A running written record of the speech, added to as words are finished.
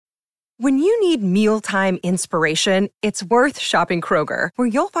When you need mealtime inspiration, it's worth shopping Kroger, where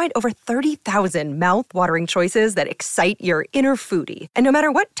you'll find over 30,000 mouth-watering choices that excite your inner foodie. And no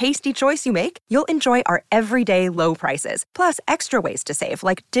matter what tasty choice you make, you'll enjoy our everyday low prices, plus extra ways to save,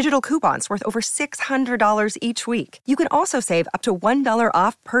 like digital coupons worth over $600 each week. You can also save up to $1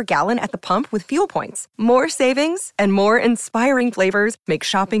 off per gallon at the pump with fuel points. More savings and more inspiring flavors make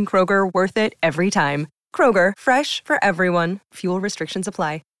shopping Kroger worth it every time. Kroger, fresh for everyone. Fuel restrictions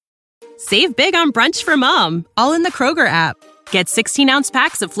apply. Save big on brunch for mom, all in the Kroger app. Get 16-ounce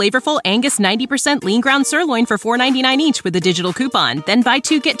packs of flavorful Angus 90% lean ground sirloin for $4.99 each with a digital coupon. Then buy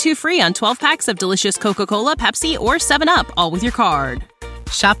 2, get 2 free on 12 packs of delicious Coca-Cola, Pepsi, or 7-Up, all with your card.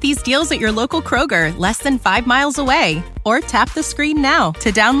 Shop these deals at your local Kroger, less than 5 miles away. Or tap the screen now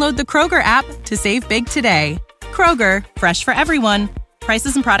to download the Kroger app to save big today. Kroger, fresh for everyone.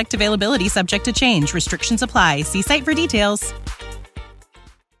 Prices and product availability subject to change. Restrictions apply. See site for details.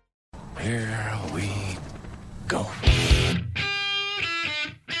 Here we go.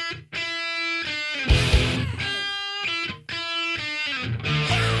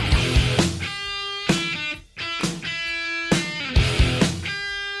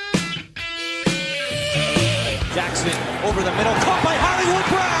 Jackson over the middle, caught by Hollywood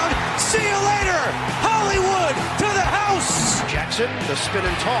Brown. See you later, Hollywood to the house. Jackson, the spin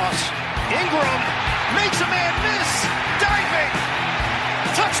and toss. Ingram makes a man miss. Diving.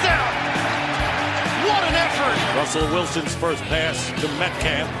 Touchdown. What an effort. Russell Wilson's first pass to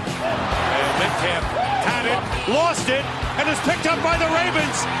Metcalf. And Metcalf had it, lost it, and is picked up by the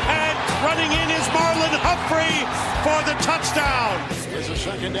Ravens. And running in is Marlon Humphrey for the touchdown. There's a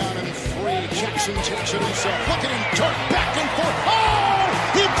second down and 3. Jackson takes it himself. Look at him dart back and forth. Oh!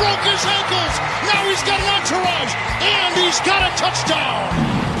 He broke his ankles. Now he's got an entourage. And he's got a touchdown.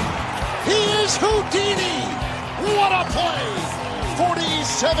 He is Houdini. What a play.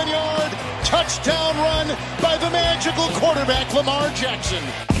 47-yard touchdown run by the magical quarterback, Lamar Jackson.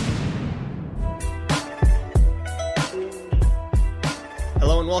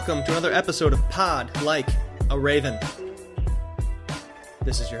 Hello and welcome to another episode of Pod Like a Raven.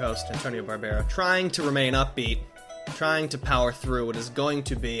 This is your host, Antonio Barbero, trying to remain upbeat, trying to power through what is going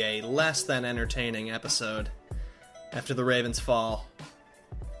to be a less than entertaining episode after the Ravens fall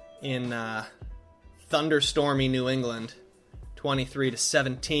in thunderstormy New England,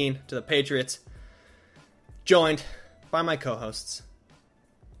 23-17 to the Patriots, joined by my co-hosts.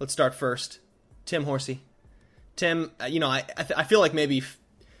 Let's start first. Tim Horsey. Tim, I feel like maybe,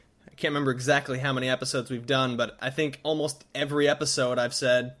 I can't remember exactly how many episodes we've done, but I think almost every episode I've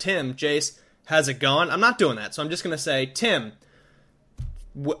said, Tim, Jace, how's it going? I'm not doing that, so I'm just going to say, Tim,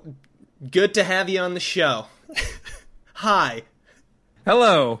 good to have you on the show. Hi.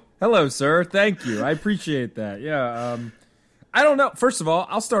 Hello, sir. Thank you. I appreciate that. Yeah, I don't know. First of all,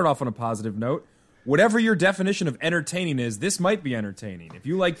 I'll start off on a positive note. Whatever your definition of entertaining is, this might be entertaining. If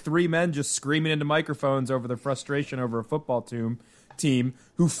you like 3 men just screaming into microphones over their frustration over a football team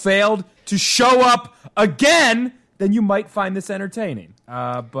who failed to show up again, then you might find this entertaining.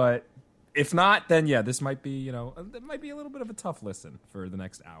 But if not, then yeah, this might be, it might be a little bit of a tough listen for the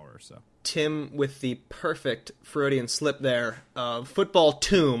next hour or so. Tim with the perfect Freudian slip there of football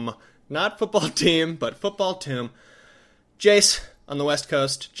tomb. Not football team, but football tomb. Jace on the West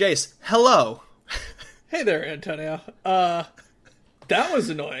Coast. Jace, hello. Hey there, Antonio. That was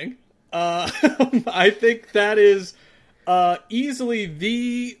annoying. I think that is easily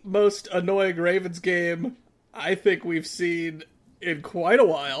the most annoying Ravens game I think we've seen in quite a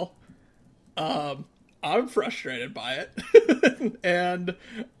while. I'm frustrated by it. And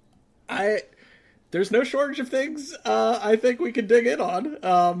there's no shortage of things I think we can dig in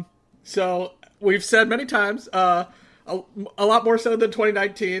on. So we've said many times, a lot more so than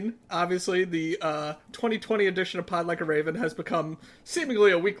 2019. Obviously, the 2020 edition of Pod Like a Raven has become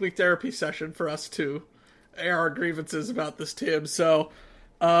seemingly a weekly therapy session for us to air our grievances about this team. So,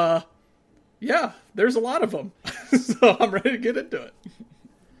 yeah, there's a lot of them. So I'm ready to get into it.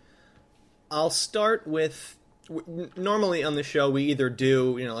 I'll start with, normally on the show we either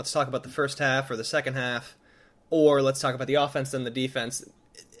do, let's talk about the first half or the second half, or let's talk about the offense and the defense.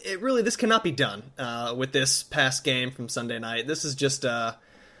 This cannot be done with this past game from Sunday night. This is just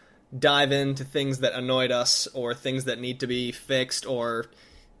dive into things that annoyed us or things that need to be fixed or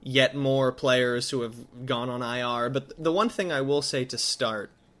yet more players who have gone on IR. But the one thing I will say to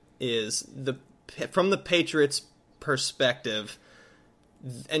start is from the Patriots' perspective,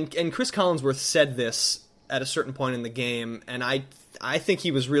 and Chris Collinsworth said this at a certain point in the game, and I think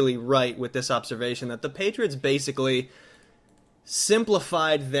he was really right with this observation that the Patriots basically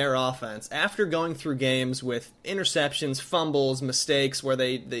simplified their offense. After going through games with interceptions, fumbles, mistakes, where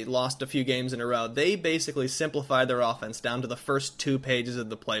they lost a few games in a row, they basically simplified their offense down to the first 2 pages of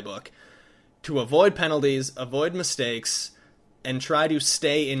the playbook to avoid penalties, avoid mistakes, and try to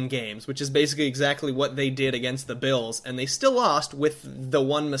stay in games, which is basically exactly what they did against the Bills, and they still lost with the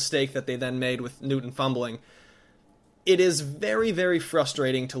one mistake that they then made with Newton fumbling. It is very, very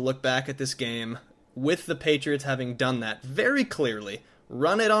frustrating to look back at this game with the Patriots having done that very clearly.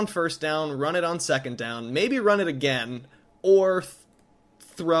 Run it on first down, run it on second down, maybe run it again, or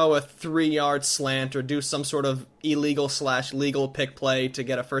throw a 3-yard slant or do some sort of illegal/legal pick play to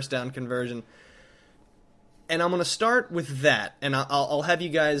get a first down conversion. And I'm going to start with that, and I'll have you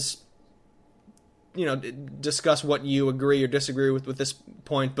guys, discuss what you agree or disagree with this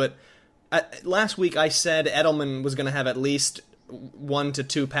point. But last week I said Edelman was going to have at least 1 to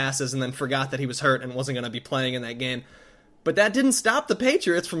 2 passes and then forgot that he was hurt and wasn't going to be playing in that game. But that didn't stop the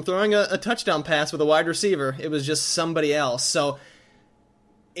Patriots from throwing a touchdown pass with a wide receiver. It was just somebody else. So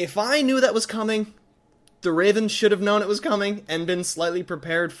if I knew that was coming, the Ravens should have known it was coming and been slightly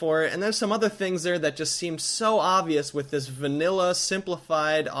prepared for it. And there's some other things there that just seemed so obvious with this vanilla,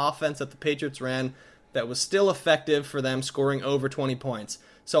 simplified offense that the Patriots ran that was still effective for them, scoring over 20 points.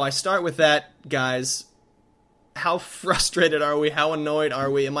 So I start with that, guys. How frustrated are we? How annoyed are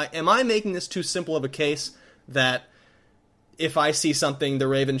we? Am I making this too simple of a case that if I see something, the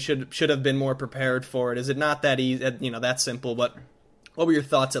Ravens should have been more prepared for it? Is it not that easy, that simple? But what were your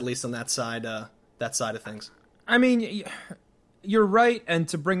thoughts, at least on that side of things? I mean, you're right, and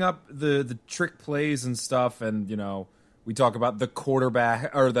to bring up the trick plays and stuff, and we talk about the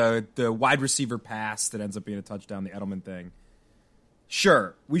quarterback or the wide receiver pass that ends up being a touchdown, the Edelman thing.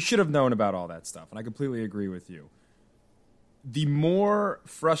 Sure, we should have known about all that stuff, and I completely agree with you. The more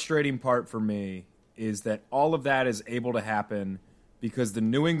frustrating part for me is that all of that is able to happen because the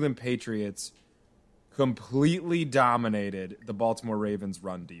New England Patriots completely dominated the Baltimore Ravens'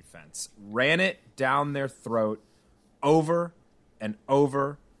 run defense. Ran it down their throat over and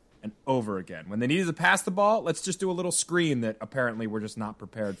over and over again. When they needed to pass the ball, let's just do a little screen that apparently we're just not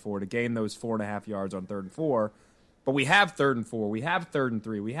prepared for to gain those 4.5 yards on 3rd and 4. But we have 3rd and 4, we have 3rd and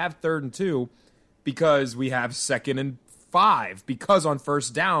 3, we have 3rd and 2 because we have 2nd and 5. Because on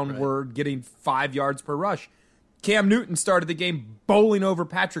first down, we're getting 5 yards per rush. Cam Newton started the game bowling over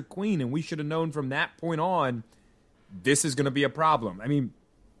Patrick Queen, and we should have known from that point on this is going to be a problem. I mean,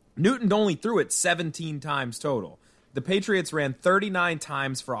 Newton only threw it 17 times total. The Patriots ran 39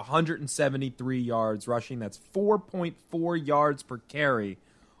 times for 173 yards rushing. That's 4.4 yards per carry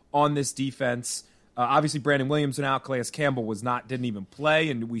on this defense. Obviously, Brandon Williams went out. Calais Campbell didn't even play,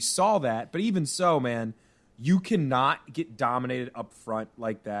 and we saw that. But even so, man, you cannot get dominated up front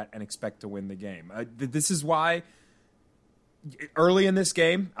like that and expect to win the game. This is why early in this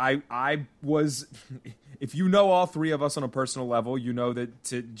game, I was, if you know all three of us on a personal level, you know that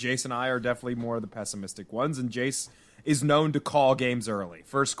Jace and I are definitely more of the pessimistic ones, and Jace is known to call games early.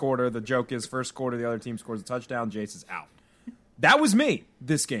 First quarter, the joke is first quarter, the other team scores a touchdown, Jace is out. That was me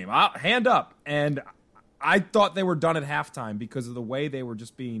this game. Hand up. And I thought they were done at halftime because of the way they were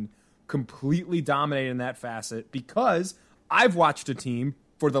just being completely dominated in that facet, because I've watched a team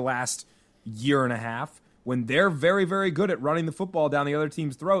for the last year and a half when they're very, very good at running the football down the other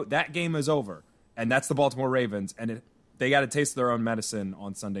team's throat. That game is over. And that's the Baltimore Ravens. And they got a taste of their own medicine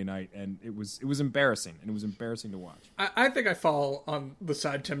on Sunday night. And it was embarrassing. And it was embarrassing to watch. I think I fall on the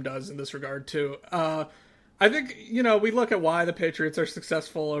side Tim does in this regard, too. I think, we look at why the Patriots are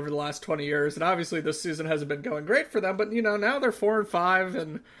successful over the last 20 years, and obviously this season hasn't been going great for them, but, now they're 4-5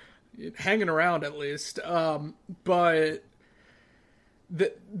 and hanging around at least. But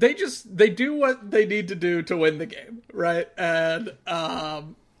they do what they need to do to win the game, right? And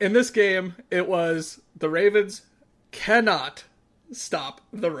in this game, it was the Ravens cannot stop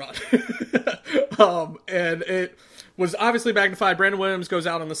the run. And it was obviously magnified. Brandon Williams goes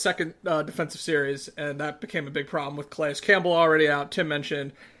out on the second defensive series, and that became a big problem with Calais Campbell already out. Tim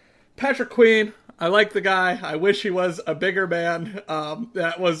mentioned Patrick Queen. I like the guy. I wish he was a bigger man.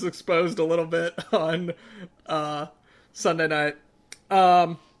 That was exposed a little bit on Sunday night.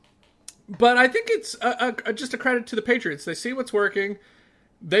 But I think it's just a credit to the Patriots. They see what's working.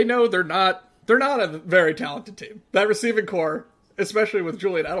 They know they're not a very talented team. That receiving core, especially with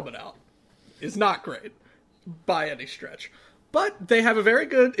Julian Edelman out, is not great by any stretch. But they have a very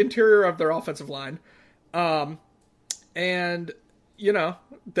good interior of their offensive line. And,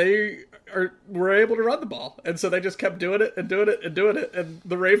 they were able to run the ball. And so they just kept doing it and doing it and doing it. And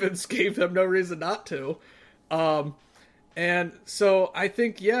the Ravens gave them no reason not to. And so I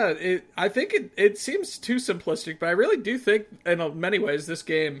think, it seems too simplistic, but I really do think in many ways this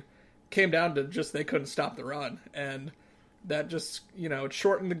game came down to just they couldn't stop the run. And that just, it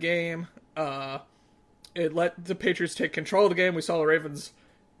shortened the game. It let the Patriots take control of the game. We saw the Ravens,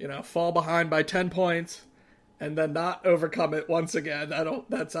 fall behind by 10 points and then not overcome it once again.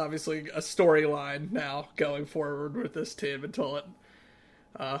 That's obviously a storyline now going forward with this team until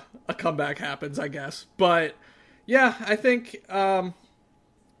a comeback happens, I guess. But yeah, I think I'm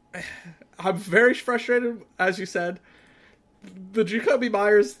very frustrated, as you said. The Jacoby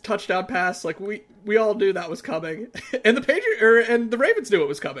Myers touchdown pass, like we all knew that was coming, and the Ravens knew it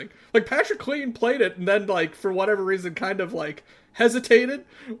was coming. Like Patrick Queen played it, and then like for whatever reason, kind of like hesitated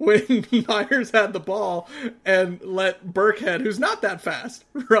when Myers had the ball and let Burkhead, who's not that fast,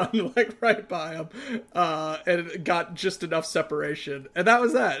 run like right by him, and it got just enough separation, and that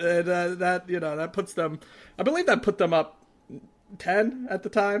was that. And that puts them. I believe that put them up 10 at the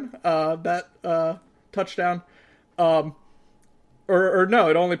time. That touchdown. Or no,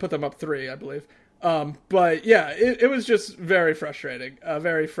 it only put them up 3, I believe. But yeah, it was just very frustrating. A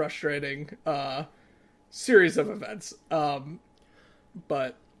very frustrating series of events.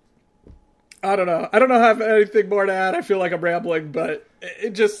 But I don't know. I don't have anything more to add. I feel like I'm rambling, but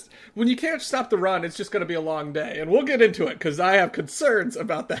it just, when you can't stop the run, it's just going to be a long day. And we'll get into it because I have concerns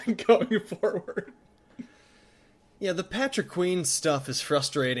about that going forward. Yeah, the Patrick Queen stuff is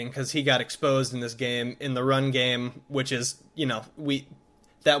frustrating because he got exposed in this game, in the run game, which is,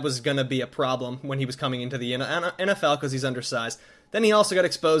 that was going to be a problem when he was coming into the NFL because he's undersized. Then he also got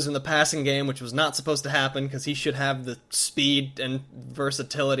exposed in the passing game, which was not supposed to happen because he should have the speed and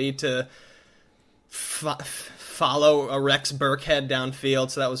versatility to follow a Rex Burkhead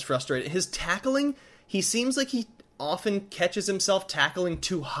downfield, so that was frustrating. His tackling, he seems like he often catches himself tackling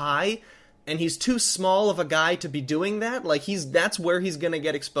too high, and he's too small of a guy to be doing that. Like, that's where he's going to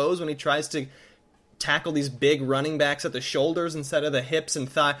get exposed when he tries to tackle these big running backs at the shoulders instead of the hips and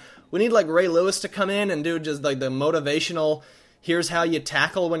thigh. We need, like, Ray Lewis to come in and do just, like, the motivational, here's how you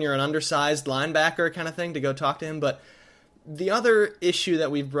tackle when you're an undersized linebacker kind of thing to go talk to him. But the other issue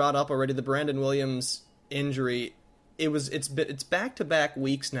that we've brought up already, the Brandon Williams injury, it's back-to-back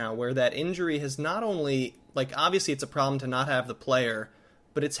weeks now where that injury has not only, like, obviously it's a problem to not have the player,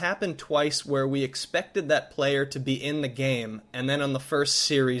 but it's happened twice where we expected that player to be in the game, and then on the first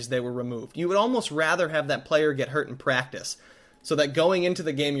series they were removed. You would almost rather have that player get hurt in practice, so that going into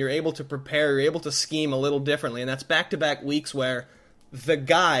the game you're able to prepare, you're able to scheme a little differently, and that's back-to-back weeks where the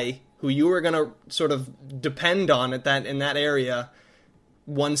guy who you were going to sort of depend on in that area,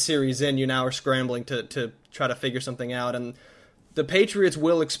 one series in, you now are scrambling to try to figure something out, and the Patriots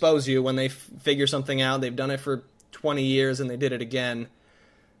will expose you when they figure something out. They've done it for 20 years, and they did it again.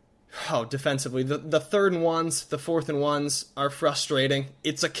 Oh, defensively. The third and ones, the fourth and ones are frustrating.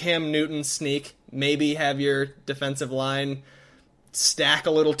 It's a Cam Newton sneak. Maybe have your defensive line stack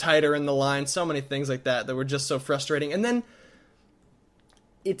a little tighter in the line. So many things like that were just so frustrating. And then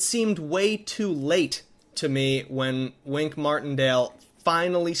it seemed way too late to me when Wink Martindale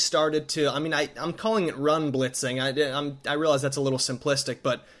finally started to... I mean, I'm calling it run blitzing. I realize that's a little simplistic,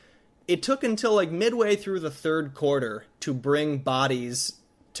 but it took until like midway through the third quarter to bring bodies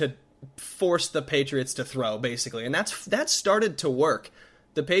to force the Patriots to throw, basically. And that started to work.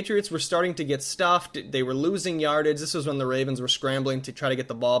 The Patriots were starting to get stuffed. They were losing yardage. This was when the Ravens were scrambling to try to get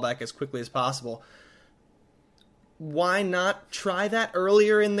the ball back as quickly as possible. Why not try that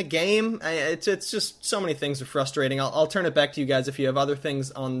earlier in the game? It's just so many things are frustrating. I'll turn it back to you guys if you have other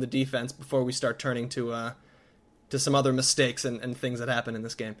things on the defense before we start turning to some other mistakes and things that happen in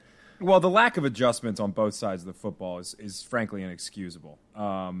this game. Well, the lack of adjustments on both sides of the football is frankly inexcusable.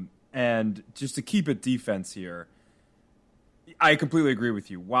 And just to keep it defense here, I completely agree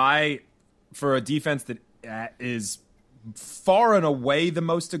with you. Why, for a defense that is far and away the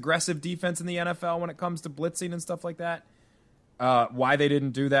most aggressive defense in the NFL when it comes to blitzing and stuff like that, why they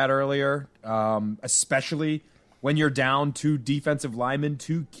didn't do that earlier, especially when you're down two key defensive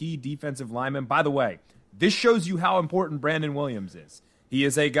linemen. By the way, this shows you how important Brandon Williams is. He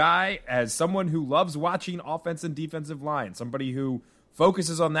is a guy, as someone who loves watching offense and defensive line, somebody who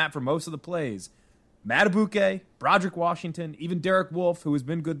focuses on that for most of the plays. Madubuike, Broderick Washington, even Derek Wolfe, who has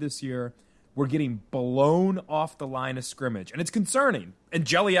been good this year, were getting blown off the line of scrimmage. And it's concerning. And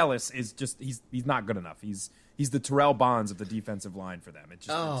Jelly Ellis is just, he's not good enough. He's the Terrell Bonds of the defensive line for them. It's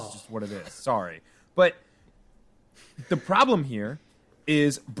just what it is. Sorry. But the problem here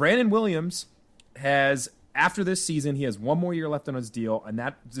is Brandon Williams has... After this season, he has one more year left on his deal, and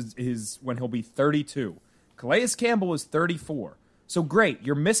that is when he'll be 32. Calais Campbell is 34. So great,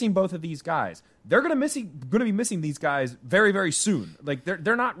 you're missing both of these guys. They're going to be missing these guys very, very soon. Like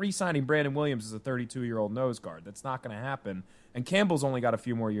they're not re-signing Brandon Williams as a 32-year-old nose guard. That's not going to happen. And Campbell's only got a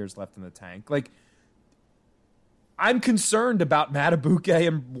few more years left in the tank. Like, I'm concerned about Madubuike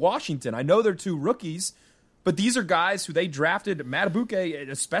and Washington. I know they're two rookies, but these are guys who they drafted. Madubuike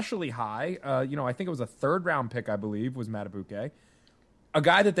especially high. I think it was a 3rd-round pick, I believe, was Madubuike. A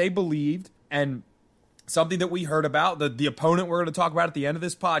guy that they believed, and something that we heard about, the opponent we're going to talk about at the end of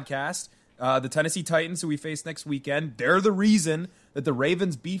this podcast, the Tennessee Titans, who we face next weekend, they're the reason that the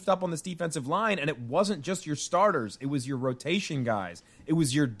Ravens beefed up on this defensive line, and it wasn't just your starters. It was your rotation guys. It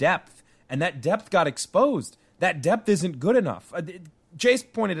was your depth, and that depth got exposed. That depth isn't good enough. Jace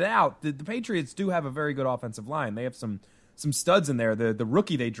pointed it out. The Patriots do have a very good offensive line. They have some studs in there. The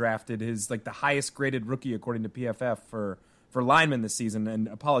rookie they drafted is like the highest graded rookie according to PFF for linemen this season. And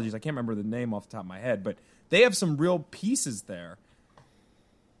apologies, I can't remember the name off the top of my head, but they have some real pieces there.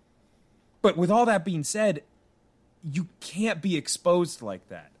 But with all that being said, you can't be exposed like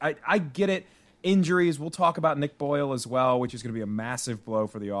that. I get it. Injuries. We'll talk about Nick Boyle as well, which is going to be a massive blow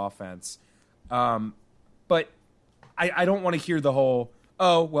for the offense. But I don't want to hear the whole,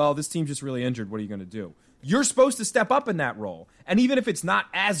 oh, well, this team's just really injured. What are you going to do? You're supposed to step up in that role. And even if it's not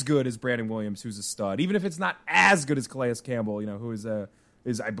as good as Brandon Williams, who's a stud, even if it's not as good as Calais Campbell, who is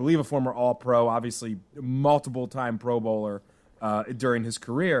I believe, a former All-Pro, obviously multiple-time Pro Bowler during his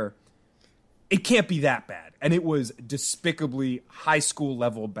career, it can't be that bad. And it was despicably high school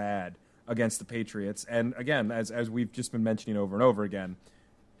level bad against the Patriots. And again, as we've just been mentioning over and over again,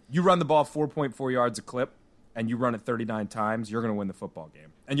 you run the ball 4.4 yards a clip and you run it 39 times, you're going to win the football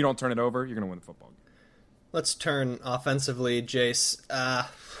game. And you don't turn it over, you're going to win the football game. Let's turn offensively, Jace.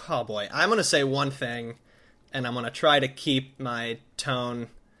 Oh boy, I'm going to say one thing, and I'm going to try to keep my tone,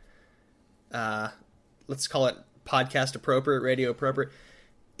 let's call it podcast appropriate, radio appropriate.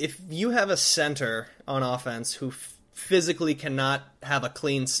 If you have a center on offense who physically cannot have a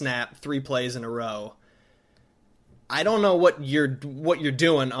clean snap 3 plays in a row, I don't know what you're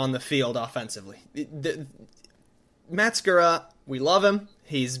doing on the field offensively. Matt Skura, we love him.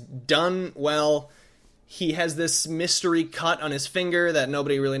 He's done well. He has this mystery cut on his finger that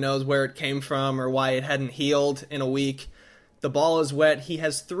nobody really knows where it came from or why it hadn't healed in a week. The ball is wet. He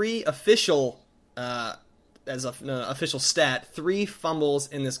has 3 official, as an official stat, 3 fumbles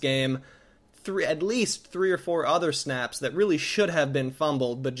in this game. At least 3 or 4 other snaps that really should have been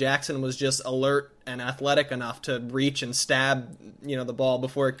fumbled, but Jackson was just alert and athletic enough to reach and stab, the ball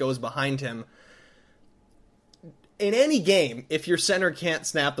before it goes behind him. In any game, if your center can't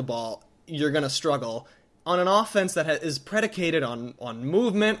snap the ball, you're going to struggle. On an offense that is predicated on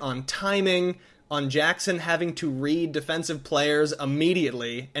movement, on timing, on Jackson having to read defensive players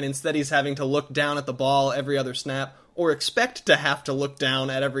immediately, and instead he's having to look down at the ball every other snap, or expect to have to look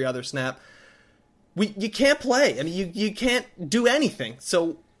down at every other snap, you can't play. I mean, you can't do anything.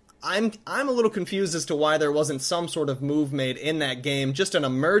 So I'm a little confused as to why there wasn't some sort of move made in that game, just an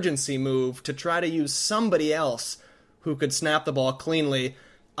emergency move to try to use somebody else who could snap the ball cleanly.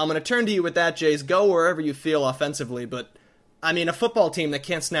 I'm going to turn to you with that, Jace. Go wherever you feel offensively, but I mean, a football team that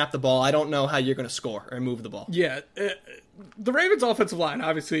can't snap the ball, I don't know how you're going to score or move the ball. Yeah, the Ravens' offensive line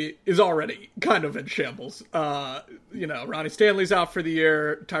obviously is already kind of in shambles. Ronnie Stanley's out for the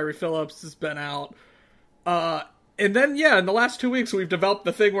year. Tyree Phillips has been out. And then, in the last 2 weeks, we've developed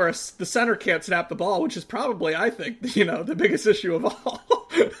the thing where the center can't snap the ball, which is probably, I think, the biggest issue of all.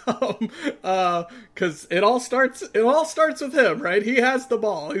 Because it all starts with him, right? He has the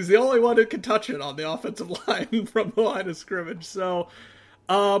ball. He's the only one who can touch it on the offensive line from the line of scrimmage. So,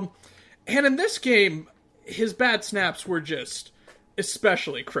 and in this game, his bad snaps were just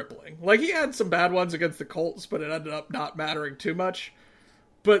especially crippling. Like, he had some bad ones against the Colts, but it ended up not mattering too much.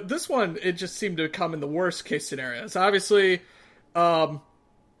 But this one, it just seemed to come in the worst case scenarios. Obviously, on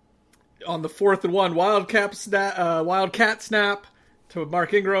the 4th and 1 Wildcat snap to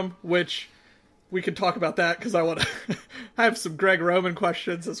Mark Ingram, which we can talk about that because I have some Greg Roman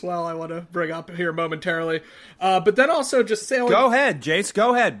questions as well I want to bring up here momentarily. But then also just sailing. Go ahead, Jace.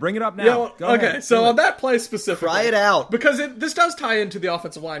 Go ahead. Bring it up now. Go ahead. So on that play specifically. Cry it out. Because this does tie into the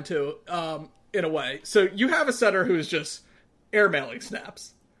offensive line too, in a way. So you have a center who's just airmailing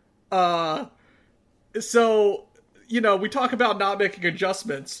snaps. So, we talk about not making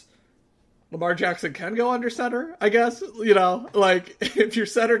adjustments. Lamar Jackson can go under center, I guess. If your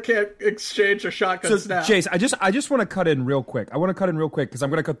center can't exchange a shotgun snap. Chase, I just want to cut in real quick. I want to cut in real quick because I'm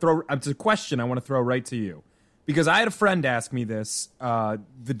going to throw. It's a question I want to throw right to you because I had a friend ask me this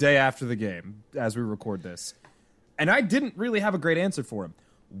the day after the game as we record this, and I didn't really have a great answer for him.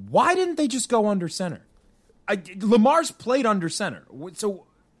 Why didn't they just go under center? Lamar's played under center. So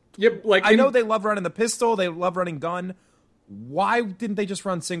yep, I know they love running the pistol. They love running gun. Why didn't they just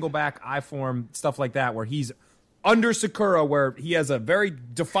run single back, I-form, stuff like that, where he's under Sakura, where he has a very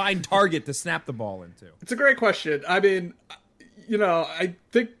defined target to snap the ball into? It's a great question. I mean, I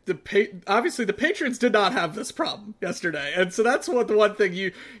think obviously the Patriots did not have this problem yesterday. And so that's the one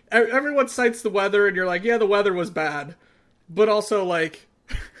thing everyone cites the weather, and you're like, yeah, the weather was bad. But also, like,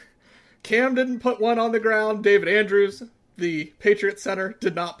 Cam didn't put one on the ground. David Andrews, the Patriots center,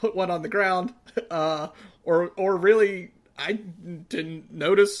 did not put one on the ground. Or really, I didn't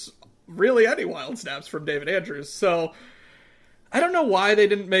notice really any wild snaps from David Andrews. So I don't know why they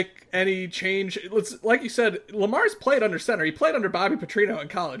didn't make any change. Like you said, Lamar's played under center. He played under Bobby Petrino in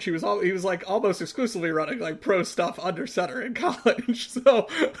college. He was like almost exclusively running like pro stuff under center in college. So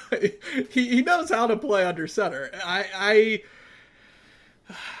he knows how to play under center. I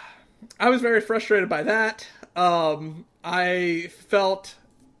was very frustrated by that. I felt,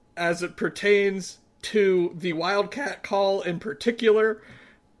 as it pertains to the Wildcat call in particular,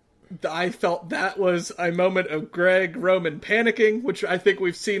 I felt that was a moment of Greg Roman panicking, which I think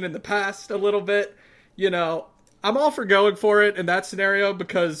we've seen in the past a little bit. I'm all for going for it in that scenario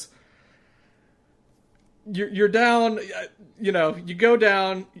because you're down, you go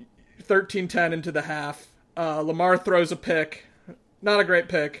down 13-10 into the half. Lamar throws a pick. Not a great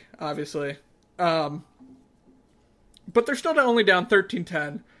pick, obviously. But they're still only down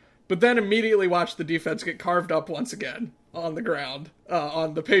 13-10. But then immediately watch the defense get carved up once again on the ground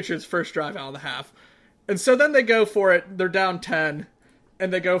on the Patriots' first drive out of the half. And so then they go for it. They're down 10,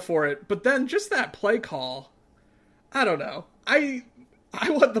 and they go for it. But then just that play call, I don't know. I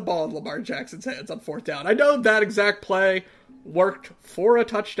want the ball in Lamar Jackson's hands on fourth down. I know that exact play worked for a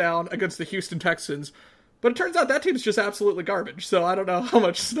touchdown against the Houston Texans, but it turns out that team's just absolutely garbage. So I don't know how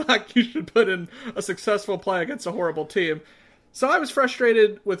much stock you should put in a successful play against a horrible team. So I was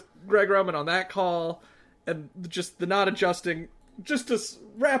frustrated with Greg Roman on that call and just the not adjusting. Just to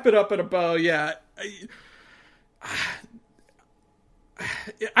wrap it up in a bow, yeah.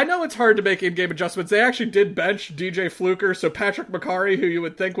 I know it's hard to make in-game adjustments. They actually did bench DJ Fluker, so Patrick McCarry, who you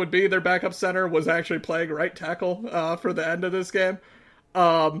would think would be their backup center, was actually playing right tackle for the end of this game.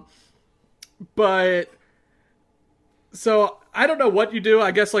 But so I don't know what you do.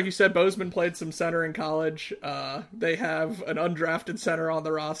 I guess, like you said, Bozeman played some center in college. They have an undrafted center on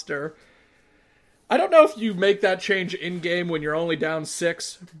the roster. I don't know if you make that change in-game when you're only down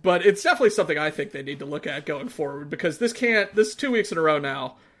 6, but it's definitely something I think they need to look at going forward, because this is 2 weeks in a row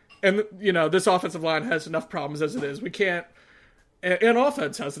now, and, this offensive line has enough problems as it is. We can't, and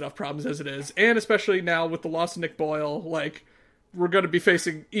offense has enough problems as it is, and especially now with the loss of Nick Boyle, we're going to be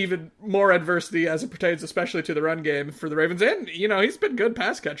facing even more adversity as it pertains especially to the run game for the Ravens. And, he's been good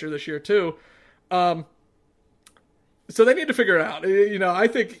pass catcher this year too. So they need to figure it out. I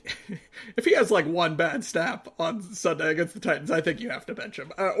think if he has one bad snap on Sunday against the Titans, I think you have to bench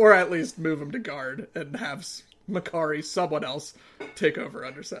him. Or at least move him to guard and have McCarry, someone else, take over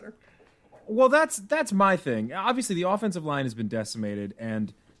under center. Well, that's my thing. Obviously, the offensive line has been decimated.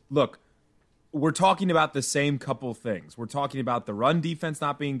 And look, we're talking about the same couple things. We're talking about the run defense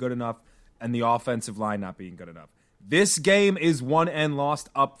not being good enough and the offensive line not being good enough. This game is won and lost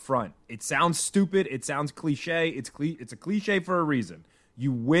up front. It sounds stupid. It sounds cliche. It's a cliche for a reason.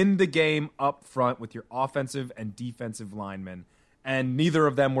 You win the game up front with your offensive and defensive linemen, and neither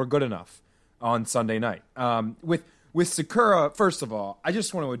of them were good enough on Sunday night. With Sakura, first of all, I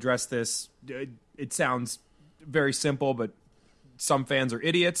just want to address this. It sounds very simple, but some fans are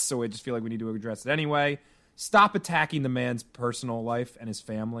idiots, so I just feel like we need to address it anyway. Stop attacking the man's personal life and his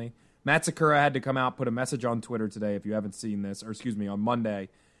family. Matt Sakura had to come out, put a message on Twitter today, if you haven't seen this, on Monday,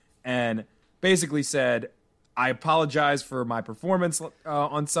 and basically said, I apologize for my performance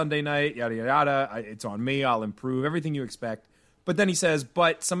on Sunday night, yada, yada, yada. It's on me. I'll improve, everything you expect. But then he says,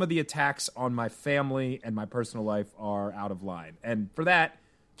 but some of the attacks on my family and my personal life are out of line. And for that,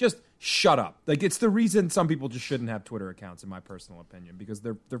 just shut up. It's the reason some people just shouldn't have Twitter accounts, in my personal opinion, because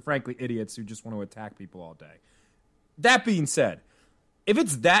they're frankly idiots who just want to attack people all day. That being said, if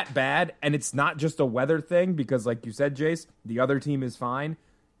it's that bad and it's not just a weather thing, because like you said, Jace, the other team is fine,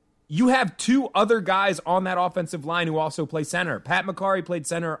 you have 2 other guys on that offensive line who also play center. Pat McCarry played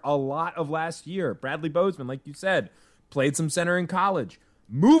center a lot of last year. Bradley Bozeman, like you said, played some center in college.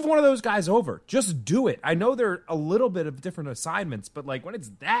 Move one of those guys over. Just do it. I know they're a little bit of different assignments, but when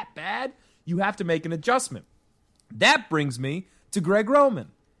it's that bad, you have to make an adjustment. That brings me to Greg Roman.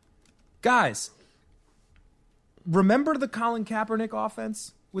 Guys, remember the Colin Kaepernick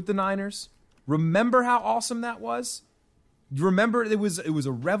offense with the Niners? Remember how awesome that was? You remember it was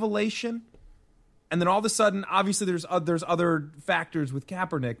a revelation? And then all of a sudden, obviously there's other factors with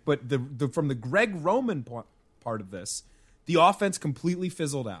Kaepernick, but from the Greg Roman part of this, the offense completely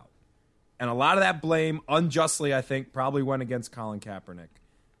fizzled out. And a lot of that blame, unjustly, I think, probably went against Colin Kaepernick.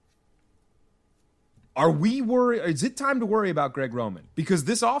 Are we worried? Is it time to worry about Greg Roman? Because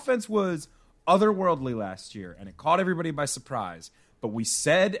this offense was otherworldly last year, and it caught everybody by surprise. But we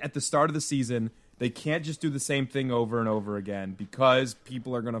said at the start of the season, they can't just do the same thing over and over again because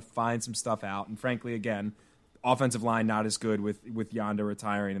people are going to find some stuff out. And frankly, again, offensive line not as good with Yanda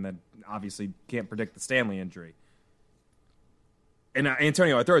retiring, and then obviously can't predict the Stanley injury. And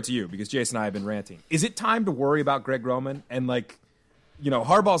Antonio, I throw it to you because Jason and I have been ranting. Is it time to worry about Greg Roman? And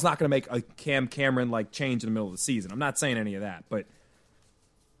Harbaugh's not going to make a Cam Cameron change in the middle of the season. I'm not saying any of that, but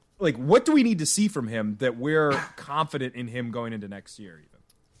what do we need to see from him that we're confident in him going into next year? Even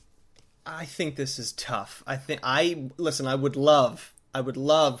I think this is tough. I would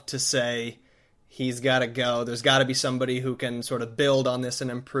love to say he's got to go. There's got to be somebody who can sort of build on this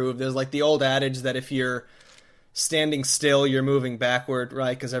and improve. There's the old adage that if you're standing still, you're moving backward,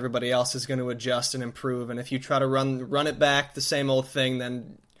 right? Because everybody else is going to adjust and improve. And if you try to run it back, the same old thing,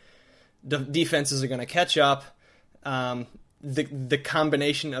 then defenses are going to catch up. The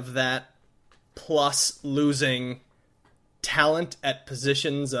combination of that plus losing talent at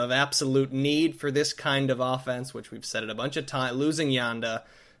positions of absolute need for this kind of offense, which we've said it a bunch of times, losing Yanda,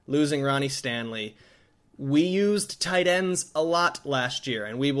 losing Ronnie Stanley. We used tight ends a lot last year,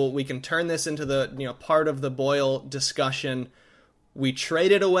 and we can turn this into the part of the Boyle discussion. We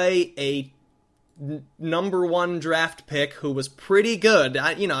traded away a number 1 draft pick who was pretty good.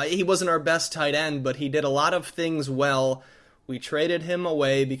 He wasn't our best tight end, but he did a lot of things well. We traded him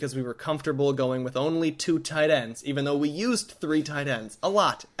away because we were comfortable going with only 2 tight ends, even though we used 3 tight ends a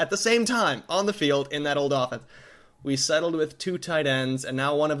lot at the same time on the field in that old offense. We settled with 2 tight ends, and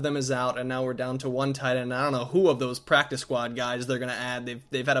now one of them is out, and now we're down to 1 tight end. I don't know who of those practice squad guys they're going to add.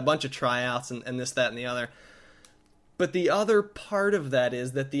 They've had a bunch of tryouts and this, that, and the other. But the other part of that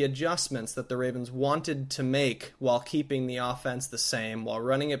is that the adjustments that the Ravens wanted to make while keeping the offense the same, while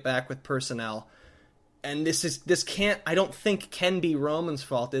running it back with personnel, and this can't, I don't think can be Roman's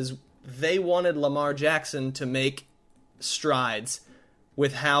fault, is they wanted Lamar Jackson to make strides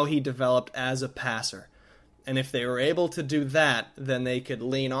with how he developed as a passer. And if they were able to do that, then they could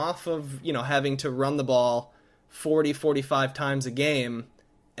lean off of, having to run the ball 40, 45 times a game,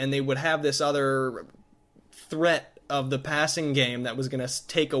 and they would have this other threat of the passing game that was going to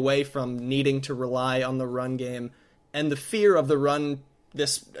take away from needing to rely on the run game and the fear of the run,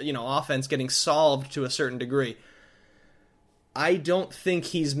 this, offense getting solved to a certain degree. I don't think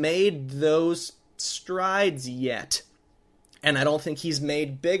he's made those strides yet. And I don't think he's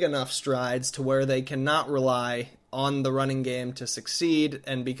made big enough strides to where they cannot rely on the running game to succeed.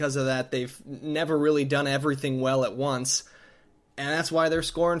 And because of that, they've never really done everything well at once. And that's why they're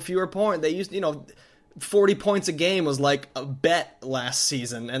scoring fewer points. They used, 40 points a game was like a bet last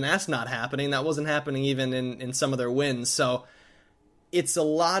season. And that's not happening. That wasn't happening even in some of their wins. So it's a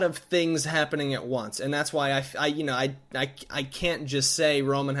lot of things happening at once. And that's why I can't just say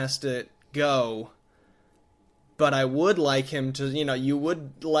Roman has to go. But I would like him to, you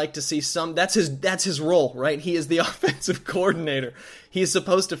would like to see some, that's his role, right? He is the offensive coordinator. He's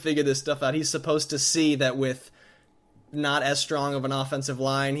supposed to figure this stuff out. He's supposed to see that with not as strong of an offensive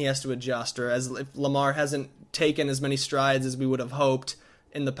line, he has to adjust, or as if Lamar hasn't taken as many strides as we would have hoped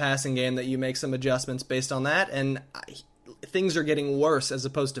in the passing game, that you make some adjustments based on that. And things are getting worse as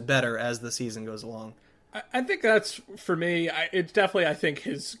opposed to better as the season goes along. I think that's, for me, it's definitely, I think,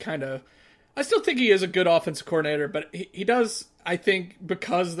 his kind of, I still think he is a good offensive coordinator, but he does, I think,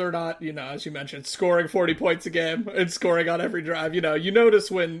 because they're not, as you mentioned, scoring 40 points a game and scoring on every drive, you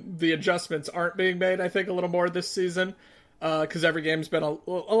notice when the adjustments aren't being made, I think, a little more this season, because every game's been a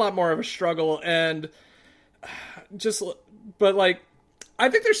lot more of a struggle, and but I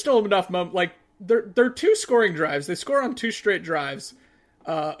think there's still enough, they're 2 scoring drives. They score on 2 straight drives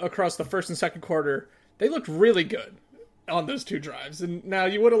across the first and second quarter. They looked really good on those 2 drives. And now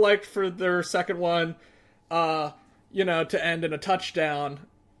you would have liked for their second one, to end in a touchdown.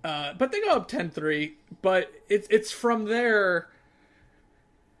 But they go up 10-3. But it's from there.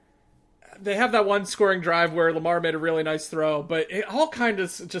 They have that one scoring drive where Lamar made a really nice throw, but it all kind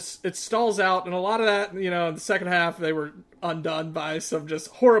of it stalls out. And a lot of that, in the second half, they were undone by some just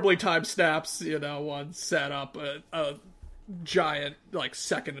horribly timed snaps. One set up a giant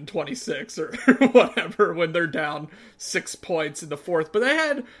 2nd and 26 or whatever when they're down 6 points in the fourth, but they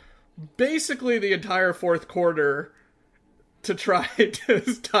had basically the entire fourth quarter to try to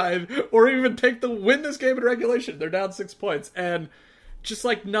tie or even win this game in regulation. They're down 6 points, and just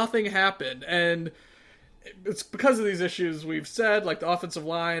like nothing happened. And it's because of these issues we've said, like the offensive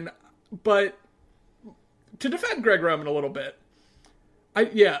line. But to defend Greg Roman a little bit, I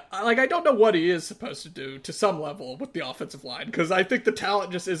don't know what he is supposed to do to some level with the offensive line, because I think the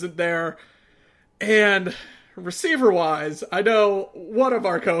talent just isn't there. And receiver-wise, I know one of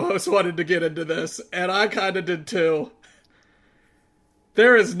our co-hosts wanted to get into this, and I kind of did too.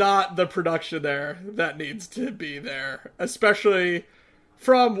 There is not the production there that needs to be there, especially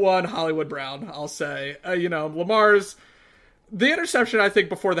from one Hollywood Brown, I'll say. Lamar's... The interception, I think,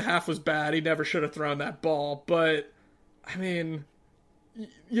 before the half was bad. He never should have thrown that ball. But, I mean,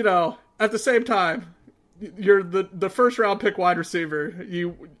 at the same time, you're the first-round pick wide receiver.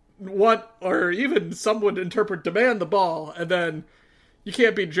 You want, or even some would interpret, demand the ball, and then you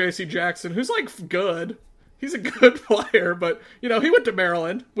can't beat J.C. Jackson, who's, like, good. He's a good player, but, he went to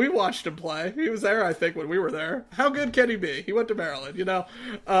Maryland. We watched him play. He was there, I think, when we were there. How good can he be? He went to Maryland,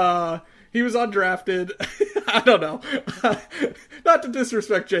 He was undrafted. I don't know. Not to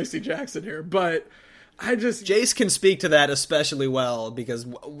disrespect J.C. Jackson here, but Jace can speak to that especially well, because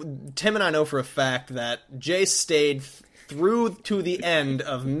Tim and I know for a fact that Jace stayed through to the end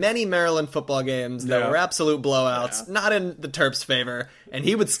of many Maryland football games that were absolute blowouts, not in the Terps' favor, and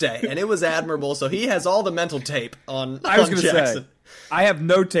he would stay, and it was admirable. So he has all the mental tape on Jackson. Say, I have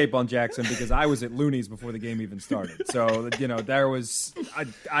no tape on Jackson because I was at Looney's before the game even started. So there was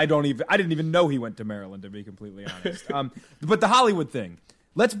I didn't even know he went to Maryland, to be completely honest. But the Hollywood thing,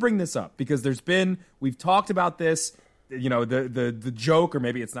 let's bring this up because we've talked about this. The joke, or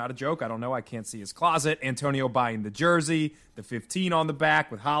maybe it's not a joke, I don't know, I can't see his closet. Antonio buying the jersey, the 15 on the back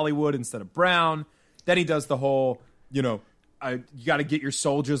with Hollywood instead of Brown. Then he does the whole, you got to get your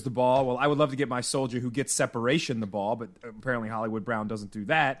soldiers the ball. Well, I would love to get my soldier who gets separation the ball, but apparently Hollywood Brown doesn't do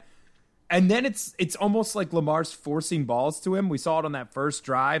that. And then it's almost like Lamar's forcing balls to him. We saw it on that first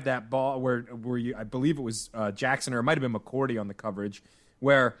drive, that ball where I believe it was Jackson, or it might have been McCourty on the coverage,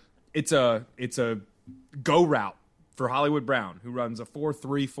 where it's a go route for Hollywood Brown, who runs a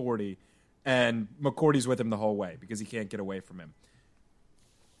 4.3 40, and McCourty's with him the whole way because he can't get away from him.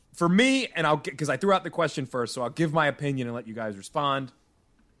 For me, and because I threw out the question first, so I'll give my opinion and let you guys respond,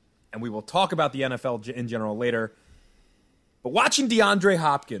 and we will talk about the NFL in general later. But watching DeAndre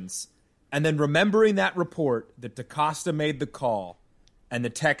Hopkins, and then remembering that report that DaCosta made the call, and the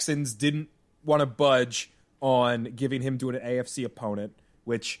Texans didn't want to budge on giving him to an AFC opponent,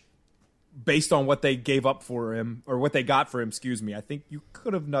 which, based on what they gave up for him, or what they got for him, I think you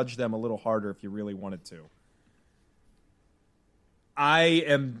could have nudged them a little harder if you really wanted to. I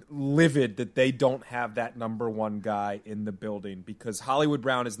am livid that they don't have that number one guy in the building, because Hollywood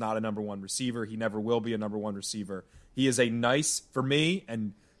Brown is not a number one receiver. He never will be a number one receiver. He is for me,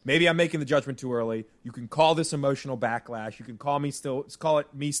 and maybe I'm making the judgment too early. You can call this emotional backlash. You can call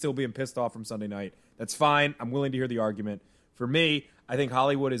it me still being pissed off from Sunday night. That's fine. I'm willing to hear the argument. For me, I think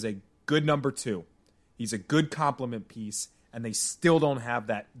Hollywood is a good number two. He's a good complement piece, and they still don't have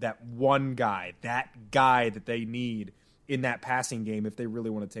that one guy, that guy that they need in that passing game if they really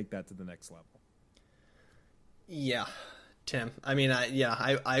want to take that to the next level. Yeah, Tim. I mean,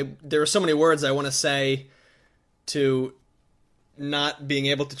 there are so many words I want to say to not being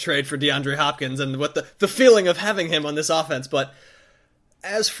able to trade for DeAndre Hopkins and what the feeling of having him on this offense. But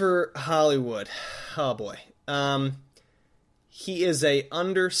as for Hollywood, oh boy. He is a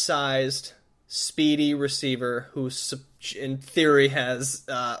undersized, speedy receiver who, in theory, has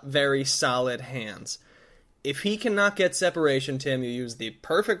very solid hands. If he cannot get separation, Tim, you use the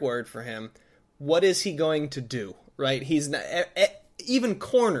perfect word for him, what is he going to do, right? He's not, even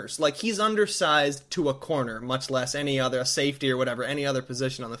corners, like he's undersized to a corner, much less any other safety or whatever, any other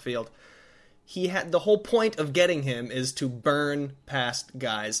position on the field. The whole point of getting him is to burn past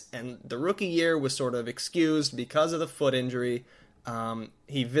guys, and the rookie year was sort of excused because of the foot injury.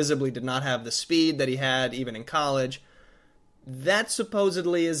 He visibly did not have the speed that he had even in college. That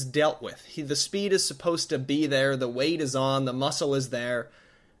supposedly is dealt with. The speed is supposed to be there, the weight is on, the muscle is there.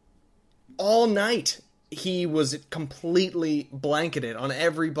 All night, he was completely blanketed on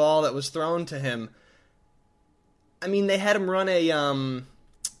every ball that was thrown to him. I mean, they had him run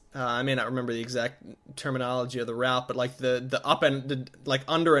I may not remember the exact terminology of the route, but like the up and like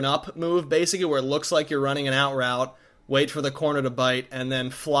under and up move, basically, where it looks like you're running an out route, wait for the corner to bite, and then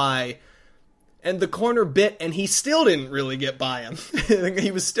fly. And the corner bit, and he still didn't really get by him.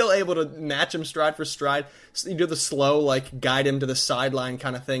 He was still able to match him stride for stride. So you do the slow, like, guide him to the sideline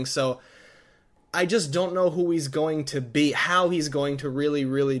kind of thing. So I just don't know who he's going to be, how he's going to really,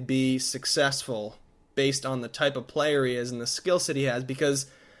 really be successful based on the type of player he is and the skill set he has, because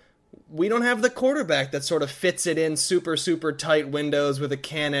we don't have the quarterback that sort of fits it in super, super tight windows with a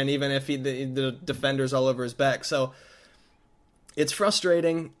cannon, even if the defender's all over his back. So it's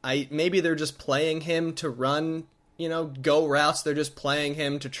frustrating. Maybe they're just playing him to run, go routes. They're just playing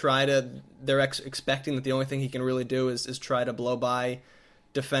him to try to, they're expecting that the only thing he can really do is try to blow by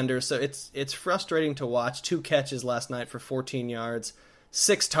defenders. So it's frustrating to watch. 2 catches last night for 14 yards,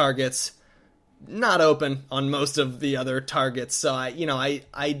 6 targets, not open on most of the other targets. So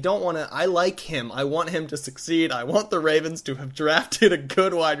I don't want to, I like him. I want him to succeed. I want the Ravens to have drafted a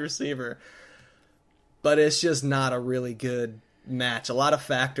good wide receiver, but it's just not a really good match. A lot of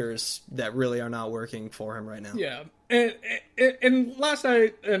factors that really are not working for him right now. Yeah. And last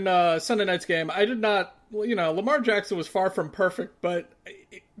night in Sunday night's game, I did not, Lamar Jackson was far from perfect, but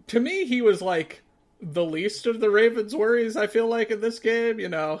to me, he was like the least of the Ravens' worries, I feel like, in this game.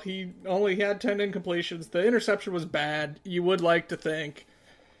 He only had 10 incompletions. The interception was bad. You would like to think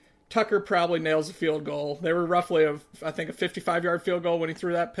Tucker probably nails a field goal. They were roughly, I think, a 55-yard field goal when he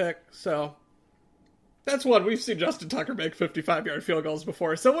threw that pick. So that's one. We've seen Justin Tucker make 55-yard field goals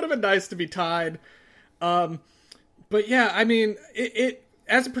before. So it would have been nice to be tied. But yeah, I mean, it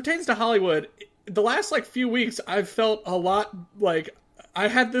as it pertains to Hollywood, the last few weeks, I've felt a lot like, I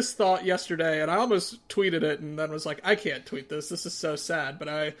had this thought yesterday, and I almost tweeted it, and then was like, I can't tweet this. This is so sad.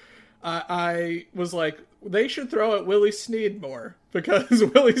 But I was like, they should throw at Willie Snead more, because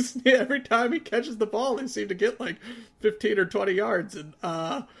Willie Snead, every time he catches the ball, they seem to get 15 or 20 yards. And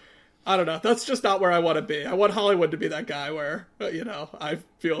I don't know. That's just not where I want to be. I want Hollywood to be that guy where, I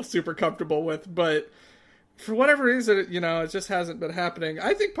feel super comfortable with. But for whatever reason, it just hasn't been happening.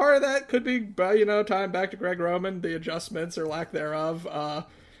 I think part of that could be, time back to Greg Roman, the adjustments or lack thereof.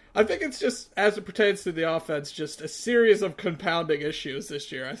 I think it's just, as it pertains to the offense, just a series of compounding issues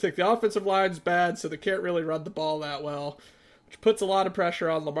this year. I think the offensive line's bad, so they can't really run the ball that well, which puts a lot of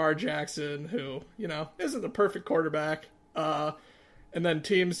pressure on Lamar Jackson, who, isn't the perfect quarterback. And then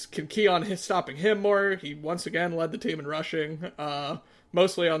teams can key on stopping him more. He once again led the team in rushing,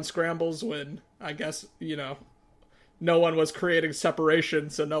 mostly on scrambles when, I guess, no one was creating separation,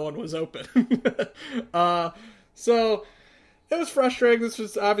 so no one was open. So it was frustrating. This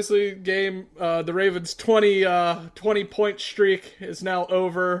was obviously a game. The Ravens' 20-point streak is now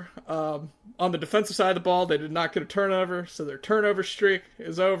over. On the defensive side of the ball, they did not get a turnover, so their turnover streak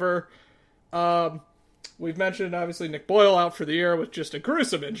is over. We've mentioned, obviously, Nick Boyle out for the year with just a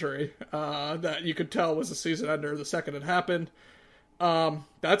gruesome injury that you could tell was a season ender the second it happened.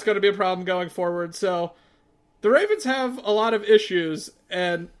 That's going to be a problem going forward. So the Ravens have a lot of issues,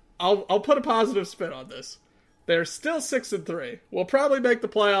 and I'll put a positive spin on this. They're still 6-3. We'll probably make the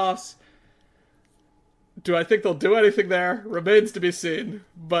playoffs. Do I think they'll do anything there? Remains to be seen.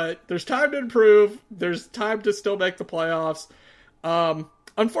 But there's time to improve. There's time to still make the playoffs.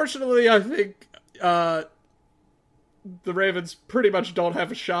 Unfortunately, I think the Ravens pretty much don't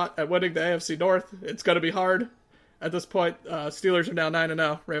have a shot at winning the AFC North. It's going to be hard at this point. Steelers are now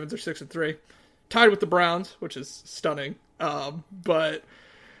 9-0. Ravens are 6-3. Tied with the Browns, which is stunning. But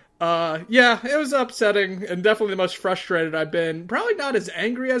yeah, it was upsetting and definitely the most frustrated I've been. Probably not as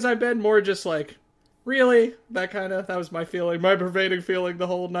angry as I've been, more just like, really? That was my feeling, my pervading feeling the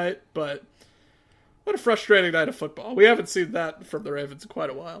whole night. But what a frustrating night of football. We haven't seen that from the Ravens in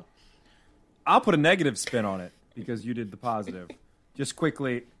quite a while. I'll put a negative spin on it because you did the positive. Just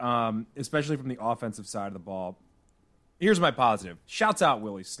quickly, especially from the offensive side of the ball. Here's my positive. Shouts out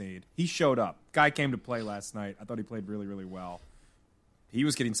Willie Snead. He showed up. Guy came to play last night. I thought he played really, really well. He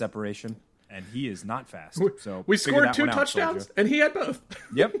was getting separation, and he is not fast. So we scored 2 touchdowns, and he had both.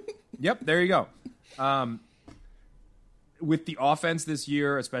 Yep. There you go. With the offense this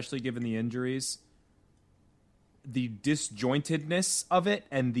year, especially given the injuries, the disjointedness of it,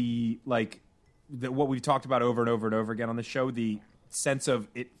 and what we've talked about over and over and over again on the show, the sense of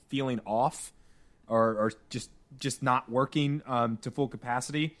it feeling off or just not working to full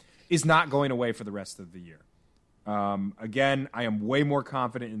capacity is not going away for the rest of the year. Again, I am way more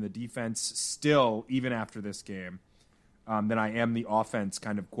confident in the defense still, even after this game, than I am the offense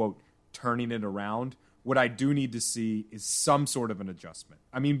kind of, quote, turning it around. What I do need to see is some sort of an adjustment.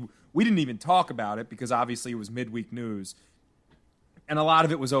 I mean, we didn't even talk about it because obviously it was midweek news, and a lot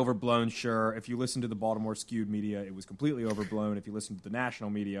of it was overblown, sure. If you listen to the Baltimore skewed media, it was completely overblown. If you listen to the national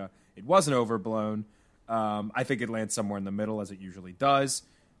media, it wasn't overblown. I think it lands somewhere in the middle, as it usually does.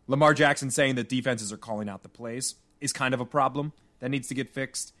 Lamar Jackson saying that defenses are calling out the plays is kind of a problem that needs to get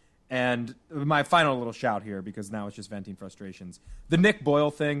fixed. And my final little shout here, because now it's just venting frustrations. The Nick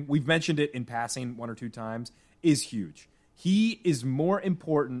Boyle thing, we've mentioned it in passing 1 or 2 times, is huge. He is more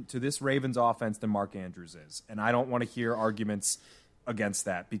important to this Ravens offense than Mark Andrews is. And I don't want to hear arguments against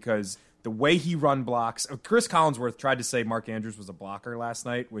that because the way he run blocks, Chris Collinsworth tried to say Mark Andrews was a blocker last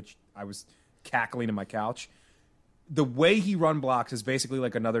night, which I was cackling in my couch. The way he run blocks is basically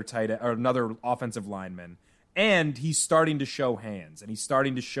like another tight or another offensive lineman, and he's starting to show hands, and he's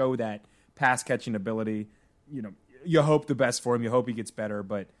starting to show that pass catching ability. You know, you hope the best for him. You hope he gets better,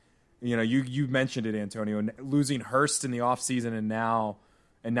 but you know, you mentioned it, Antonio, and losing Hurst in the offseason and now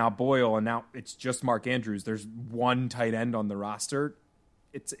Boyle, and now it's just Mark Andrews. There's one tight end on the roster.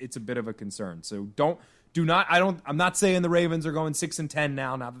 It's a bit of a concern. So I'm not saying the Ravens are going 6-10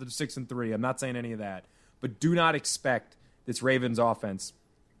 now that they're 6-3. I'm not saying any of that. But do not expect this Ravens offense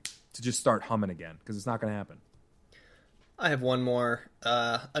to just start humming again, because it's not going to happen. I have one more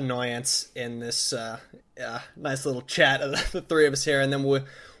annoyance in this nice little chat of the three of us here, and then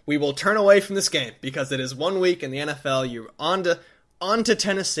we will turn away from this game, because it is 1 week in the NFL. You're on to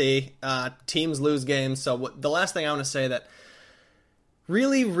Tennessee. Teams lose games. So the last thing I want to say that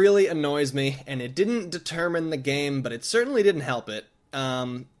really, really annoys me, and it didn't determine the game, but it certainly didn't help it.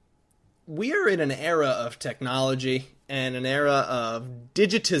 We are in an era of technology and an era of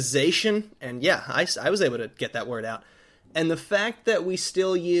digitization, and yeah, I was able to get that word out. And the fact that we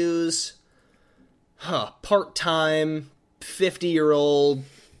still use part-time, 50-year-old,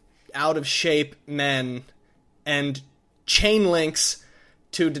 out-of-shape men and chain links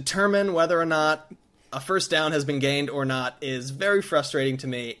to determine whether or not a first down has been gained or not is very frustrating to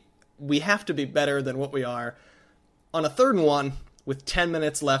me. We have to be better than what we are. On a 3rd and 1, with 10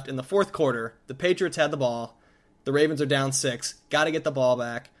 minutes left in the 4th quarter, the Patriots had the ball. The Ravens are down 6. Got to get the ball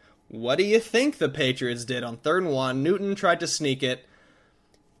back. What do you think the Patriots did on 3rd and 1? Newton tried to sneak it.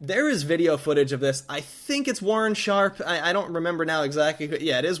 There is video footage of this. I think it's Warren Sharp. I don't remember now exactly.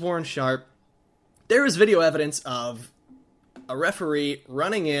 Yeah, it is Warren Sharp. There is video evidence of a referee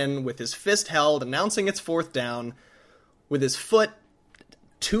running in with his fist held, announcing it's 4th down, with his foot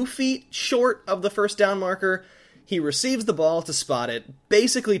 2 feet short of the first down marker. He receives the ball to spot it,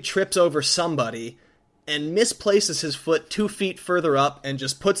 basically trips over somebody, and misplaces his foot 2 feet further up and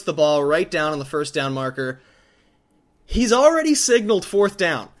just puts the ball right down on the first down marker. He's already signaled 4th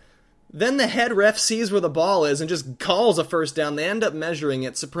down. Then the head ref sees where the ball is and just calls a first down. They end up measuring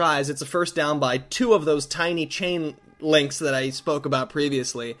it. Surprise, it's a first down by 2 of those tiny chain links that I spoke about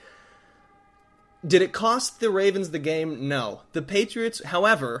previously. Did it cost the Ravens the game? No. The Patriots,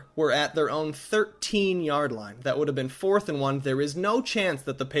 however, were at their own 13-yard line. That would have been 4th and 1. There is no chance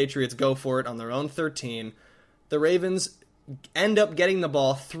that the Patriots go for it on their own 13. The Ravens end up getting the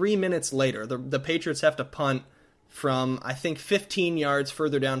ball 3 minutes later. The Patriots have to punt from, I think, 15 yards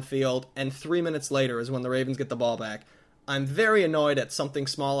further downfield, and 3 minutes later is when the Ravens get the ball back. I'm very annoyed at something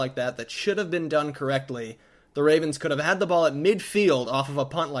small like that should have been done correctly. The Ravens could have had the ball at midfield off of a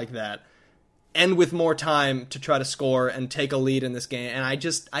punt like that, and with more time to try to score and take a lead in this game. And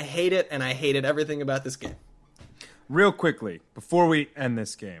I hate it, and I hated everything about this game. Real quickly, before we end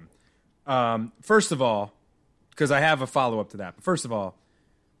this game, first of all, because I have a follow-up to that, but first of all,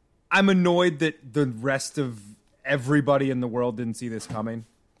 I'm annoyed that the rest of everybody in the world didn't see this coming.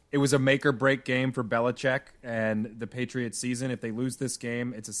 It was a make-or-break game for Belichick and the Patriots season. If they lose this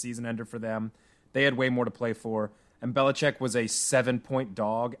game, it's a season ender for them. They had way more to play for, and Belichick was a 7-point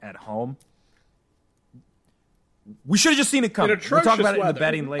dog at home. We should have just seen it coming. We'll talk about it in the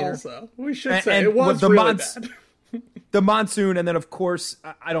betting later. Also, we should say it was really bad. The monsoon, and then, of course,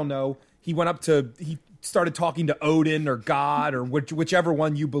 I don't know, he started talking to Odin or God or whichever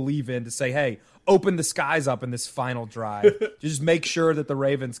one you believe in to say, hey, open the skies up in this final drive. Just make sure that the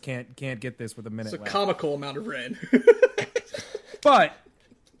Ravens can't get this with a minute left. It's a comical amount of rain. But,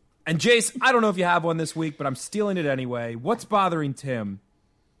 and Jace, I don't know if you have one this week, but I'm stealing it anyway. What's bothering Tim?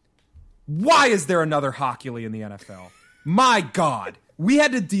 Why is there another Hockley in the NFL? My God. We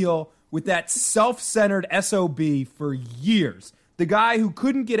had to deal with that self-centered SOB for years. The guy who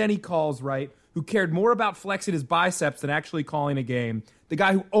couldn't get any calls right, who cared more about flexing his biceps than actually calling a game. The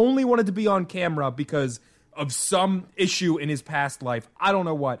guy who only wanted to be on camera because of some issue in his past life. I don't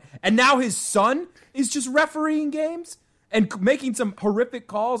know what. And now his son is just refereeing games and making some horrific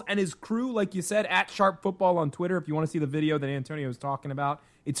calls. And his crew, like you said, at Sharp Football on Twitter, if you want to see the video that Antonio was talking about,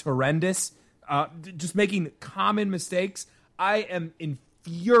 it's horrendous. Just making common mistakes. I am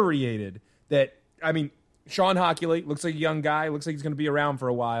infuriated that, Sean Hockley looks like a young guy, looks like he's going to be around for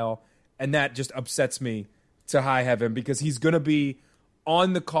a while, and that just upsets me to high heaven because he's going to be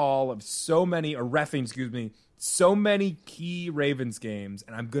on the call of so many key Ravens games,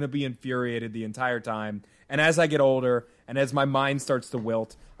 and I'm going to be infuriated the entire time. And as I get older and as my mind starts to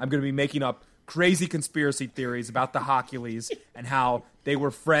wilt, I'm going to be making up crazy conspiracy theories about the Hockleys and how they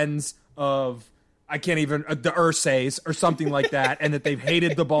were friends of, I can't even, the Ursays or something like that, and that they've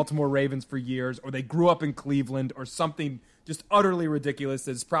hated the Baltimore Ravens for years, or they grew up in Cleveland, or something just utterly ridiculous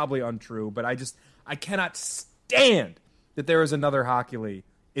that's probably untrue. But I cannot stand that there is another Hockey League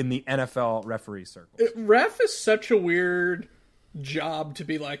in the NFL referee circle. Ref is such a weird job to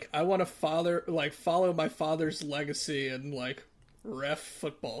be like, I want to follow my father's legacy and like ref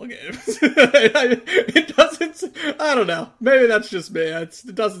football games. It doesn't, I don't know, maybe that's just me. It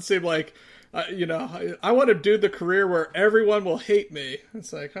doesn't seem like, I want to do the career where everyone will hate me.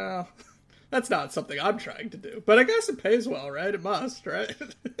 It's like, oh, that's not something I'm trying to do, but I guess it pays well, right? It must, right?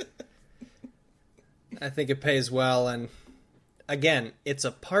 I think it pays well, and again, it's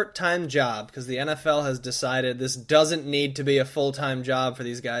a part-time job because the NFL has decided this doesn't need to be a full-time job for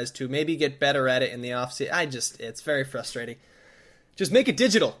these guys to maybe get better at it in the offseason. It's very frustrating. Just make it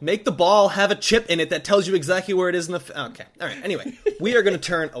digital. Make the ball have a chip in it that tells you exactly where it is in the... Okay, all right. Anyway, we are going to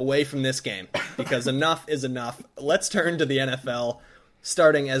turn away from this game because enough is enough. Let's turn to the NFL,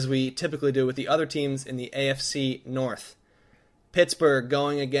 starting as we typically do with the other teams in the AFC North. Pittsburgh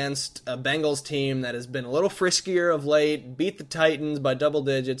going against a Bengals team that has been a little friskier of late, beat the Titans by double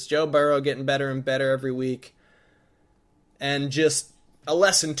digits, Joe Burrow getting better and better every week, and just a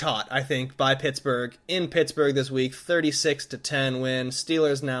lesson taught, I think, by Pittsburgh in Pittsburgh this week, 36-10 win,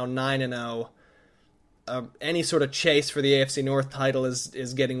 Steelers now 9-0. Any sort of chase for the AFC North title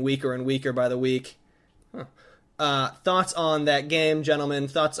is getting weaker and weaker by the week. Thoughts on that game, gentlemen?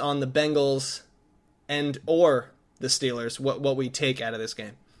 Thoughts on the Bengals and or the Steelers, what we take out of this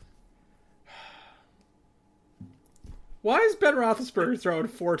game? Why is Ben Roethlisberger throwing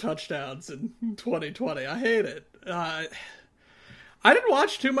 4 touchdowns in 2020? I hate it. I didn't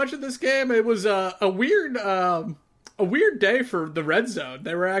watch too much of this game. It was a weird day for the red zone.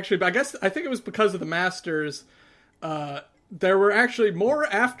 They were actually, I think it was because of the Masters. There were actually more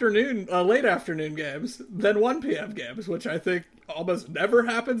late afternoon games than 1 p.m. games, which I think almost never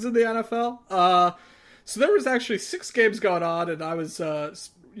happens in the NFL. So there was actually 6 games going on, and I was,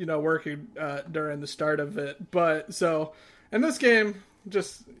 working during the start of it. But so, in this game,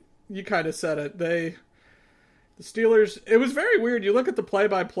 just you kind of said it. The Steelers. It was very weird. You look at the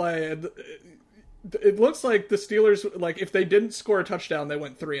play-by-play, and it looks like the Steelers, like if they didn't score a touchdown, they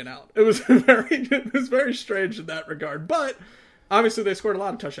went 3 and out. It was very strange in that regard. But obviously, they scored a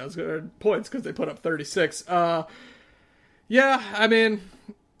lot of touchdowns points because they put up 36. Yeah, I mean,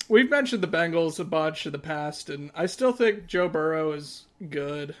 we've mentioned the Bengals a bunch in the past, and I still think Joe Burrow is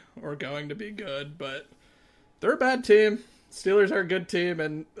good or going to be good, but they're a bad team. Steelers are a good team,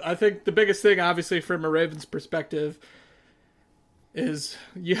 and I think the biggest thing, obviously, from a Ravens perspective, is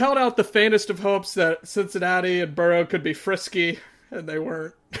you held out the faintest of hopes that Cincinnati and Burrow could be frisky, and they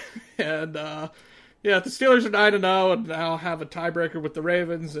weren't. And, the Steelers are 9-0 and now have a tiebreaker with the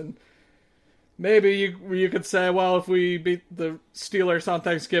Ravens, and maybe you could say, well, if we beat the Steelers on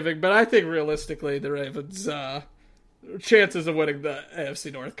Thanksgiving, but I think realistically the Ravens' chances of winning the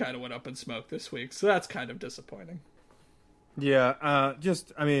AFC North kind of went up in smoke this week, so that's kind of disappointing. Yeah,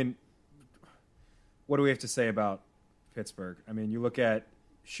 what do we have to say about Pittsburgh? I mean, you look at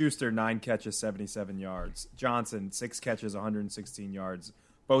Schuster, 9 catches, 77 yards. Johnson, 6 catches, 116 yards,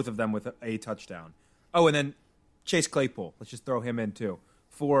 both of them with a touchdown. Oh, and then Chase Claypool. Let's just throw him in, too.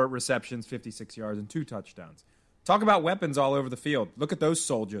 4 receptions, 56 yards, and 2 touchdowns. Talk about weapons all over the field. Look at those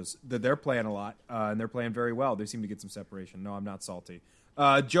soldiers. They're playing a lot, and they're playing very well. They seem to get some separation. No, I'm not salty.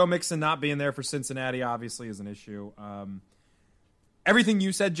 Joe Mixon not being there for Cincinnati, obviously, is an issue. Everything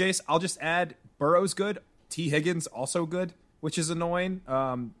you said, Jace, I'll just add Burrow's good. T. Higgins also good, which is annoying.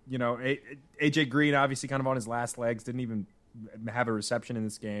 A.J. Green obviously kind of on his last legs, didn't even have a reception in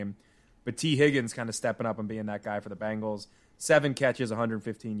this game. But T. Higgins kind of stepping up and being that guy for the Bengals. 7 catches,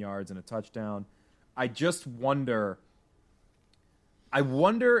 115 yards, and a touchdown. I just wonder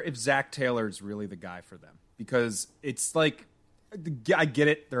if Zach Taylor is really the guy for them. Because it's like, I get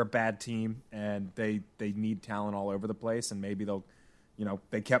it, they're a bad team, and they need talent all over the place, and maybe they'll,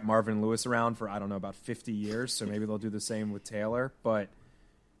 they kept Marvin Lewis around for, about 50 years, so maybe they'll do the same with Taylor. But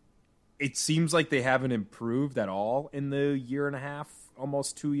it seems like they haven't improved at all in the year and a half,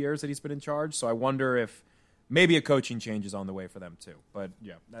 almost 2 years that he's been in charge. So I wonder if maybe a coaching change is on the way for them too. But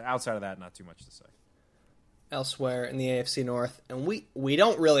yeah, outside of that, not too much to say. Elsewhere in the AFC North, and we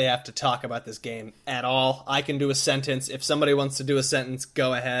don't really have to talk about this game at all. I can do a sentence. If somebody wants to do a sentence,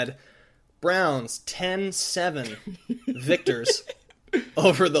 go ahead. Browns 10-7 victors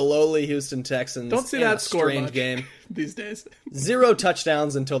over the lowly Houston Texans. Don't see that score strange much game these days. 0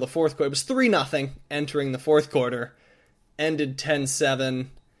 touchdowns until the fourth quarter. It was 3-0 entering the fourth quarter. Ended 10-7.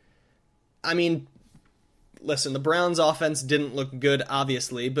 I mean, listen, the Browns offense didn't look good,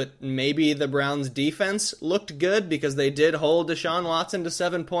 obviously, but maybe the Browns defense looked good because they did hold Deshaun Watson to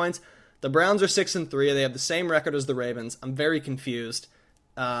 7 points. The Browns are 6-3. They have the same record as the Ravens. I'm very confused.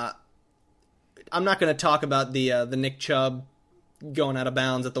 I'm not going to talk about the Nick Chubb going out of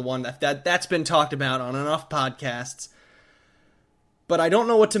bounds at the one that's been talked about on enough podcasts. But I don't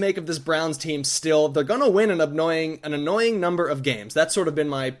know what to make of this Browns team still. They're going to win an annoying number of games. That's sort of been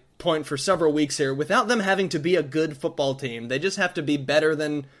my point for several weeks here. Without them having to be a good football team, they just have to be better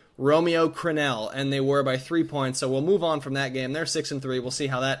than Romeo Crennel, and they were by 3 points. So we'll move on from that game. They're 6-3. We'll see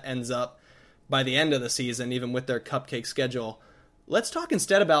how that ends up by the end of the season, even with their cupcake schedule. Let's talk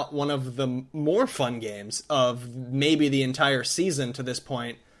instead about one of the more fun games of maybe the entire season to this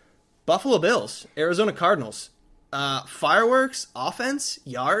point. Buffalo Bills, Arizona Cardinals. Fireworks, offense,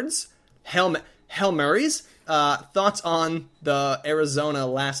 yards, Hail Marys. Thoughts on the Arizona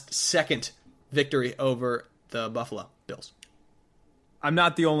last-second victory over the Buffalo Bills? I'm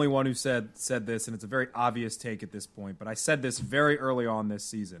not the only one who said this, and it's a very obvious take at this point, but I said this very early on this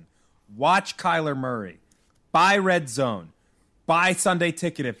season. Watch Kyler Murray. Buy Red Zone. Buy Sunday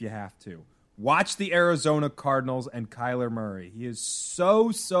Ticket if you have to. Watch the Arizona Cardinals and Kyler Murray. He is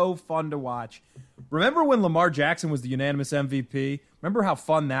so fun to watch. Remember when Lamar Jackson was the unanimous MVP? Remember how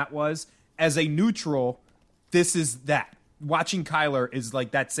fun that was? As a neutral, this is that. Watching Kyler is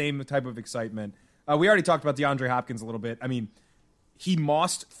like that same type of excitement. We already talked about DeAndre Hopkins a little bit. I mean, he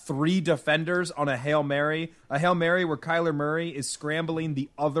mossed 3 defenders on a Hail Mary. A Hail Mary where Kyler Murray is scrambling the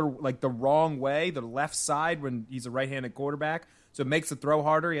wrong way, the left side when he's a right-handed quarterback. So it makes the throw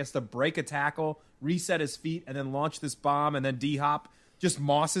harder. He has to break a tackle, reset his feet, and then launch this bomb. And then D-Hop just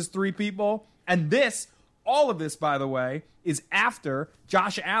mosses 3 people. And all of this, by the way, is after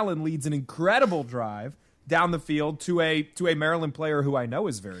Josh Allen leads an incredible drive down the field to a Maryland player who I know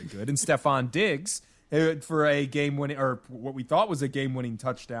is very good, and Stephon Diggs, for a game-winning, or what we thought was a game-winning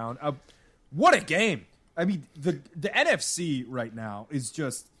touchdown. What a game! I mean, the NFC right now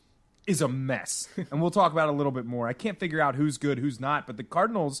is a mess. And we'll talk about it a little bit more. I can't figure out who's good, who's not, but the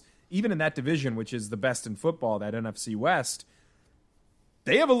Cardinals, even in that division, which is the best in football, that NFC West,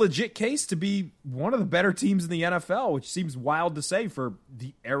 they have a legit case to be one of the better teams in the NFL, which seems wild to say for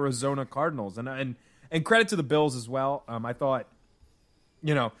the Arizona Cardinals. And credit to the Bills as well. I thought,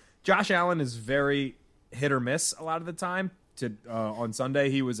 Josh Allen is very hit or miss a lot of the time. On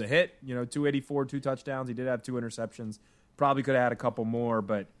Sunday, he was a hit, 284, 2 touchdowns. He did have 2 interceptions. Probably could have had a couple more,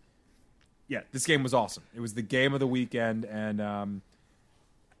 but yeah, this game was awesome. It was the game of the weekend, and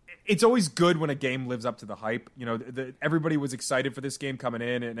it's always good when a game lives up to the hype. Everybody was excited for this game coming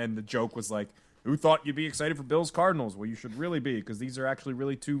in, and the joke was like, who thought you'd be excited for Bills Cardinals? Well, you should really be, because these are actually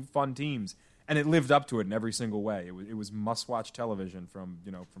really 2 fun teams. And it lived up to it in every single way. It was must-watch television from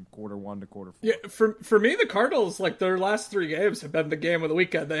quarter 1 to quarter 4. Yeah, for me, the Cardinals, their last 3 games have been the game of the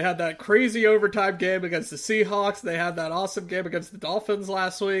weekend. They had that crazy overtime game against the Seahawks. They had that awesome game against the Dolphins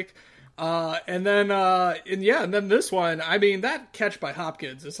last week. And then this one, I mean, that catch by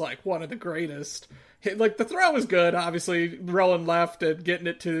Hopkins is one of the greatest. The throw was good, obviously, rolling left and getting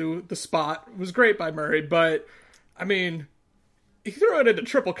it to the spot was great by Murray, but I mean, he threw it into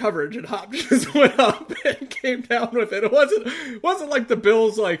triple coverage and Hop just went up and came down with it. It wasn't like the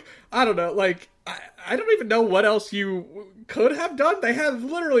Bills, I don't know, I don't even know what else you could have done. They had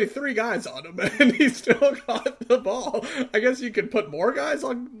literally 3 guys on him, and he still got the ball. I guess you could put more guys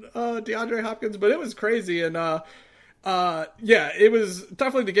on DeAndre Hopkins, but it was crazy. And it was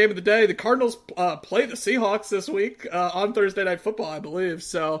definitely the game of the day. The Cardinals play the Seahawks this week on Thursday Night Football, I believe.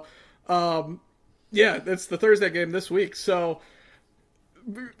 So, it's the Thursday game this week. So,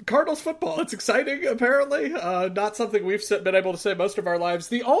 Cardinals football, it's exciting, apparently. Not something we've been able to say most of our lives.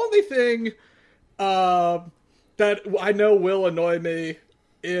 The only thing that I know will annoy me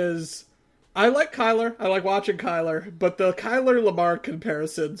is I like Kyler. I like watching Kyler, but the Kyler-Lamar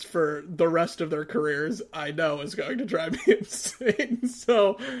comparisons for the rest of their careers, I know is going to drive me insane.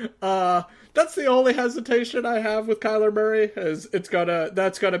 So, that's the only hesitation I have with Kyler Murray, is that's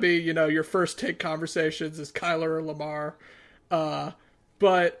gonna be, your first take conversations is Kyler or Lamar.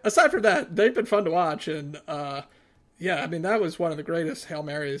 But aside from that, they've been fun to watch, and that was one of the greatest Hail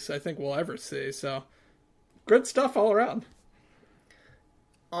Marys I think we'll ever see. So, good stuff all around.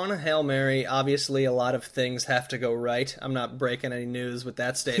 On a Hail Mary, obviously a lot of things have to go right. I'm not breaking any news with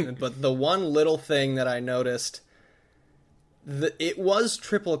that statement, but the one little thing that I noticed, it was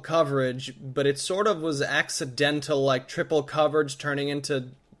triple coverage, but it sort of was accidental, triple coverage turning into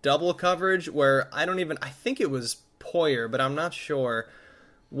double coverage, where I think it was Poyer, but I'm not sure.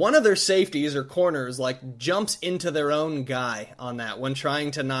 One of their safeties or corners jumps into their own guy on that when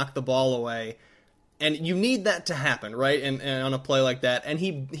trying to knock the ball away. And you need that to happen, right? And on a play like that. And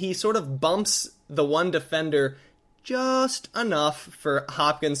he sort of bumps the one defender just enough for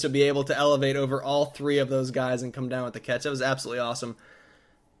Hopkins to be able to elevate over all three of those guys and come down with the catch. That was absolutely awesome.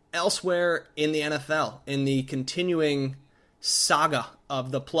 Elsewhere in the NFL, in the continuing saga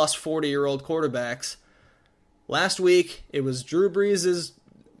of the plus 40-year-old quarterbacks, last week it was Drew Brees'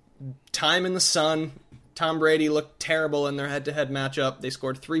 time in the sun. Tom Brady looked terrible in their head-to-head matchup. They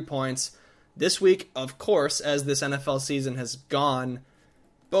scored 3 points. This week, of course, as this NFL season has gone,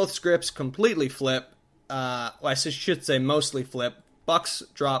 both scripts completely flip. I should say mostly flip. Bucks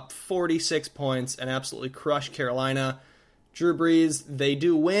drop 46 points and absolutely crush Carolina. Drew Brees, they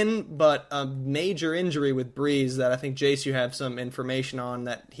do win, but a major injury with Brees that I think, Jace, you have some information on,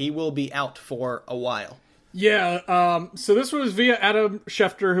 that he will be out for a while. Yeah, so this was via Adam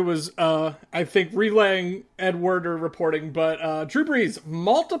Schefter, who was, I think, relaying Ed Werder reporting, but Drew Brees,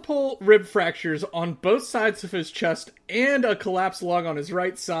 multiple rib fractures on both sides of his chest and a collapsed lung on his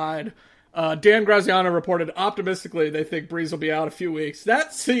right side. Dan Graziano reported optimistically they think Brees will be out a few weeks.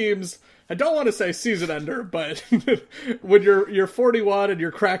 That seems, I don't want to say season ender, but when you're 41 and you're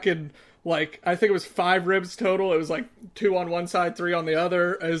cracking, like, I think it was 5 ribs total. It was like 2 on one side, 3 on the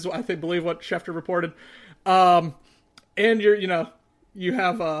other, is I think believe what Schefter reported. And you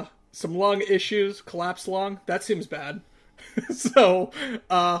have some lung issues, collapsed lung. That seems bad. So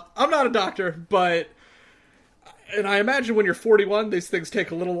I'm not a doctor, but and I imagine when you're 41, these things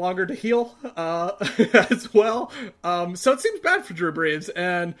take a little longer to heal as well. So it seems bad for Drew Brees,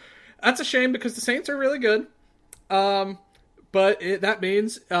 and that's a shame because the Saints are really good. But that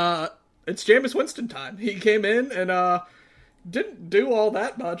means it's Jameis Winston time. He came in and didn't do all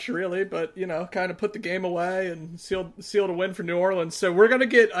that much, really, but, kind of put the game away and sealed a win for New Orleans. So we're going to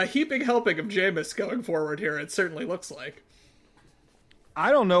get a heaping helping of Jameis going forward here, it certainly looks like.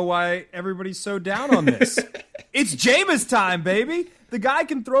 I don't know why everybody's so down on this. It's Jameis time, baby. The guy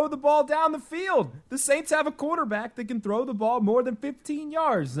can throw the ball down the field. The Saints have a quarterback that can throw the ball more than 15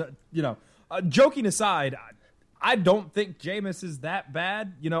 yards. Joking aside, I don't think Jameis is that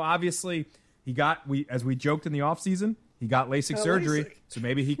bad. Obviously, as we joked in the offseason, he got LASIK surgery, so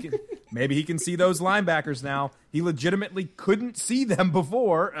maybe he can see those linebackers now. He legitimately couldn't see them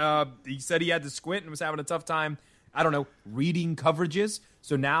before. He said he had to squint and was having a tough time, reading coverages.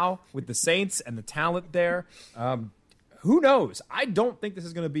 So now with the Saints and the talent there, who knows? I don't think this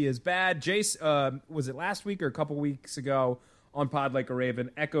is going to be as bad. Jace, was it last week or a couple weeks ago on Pod Like a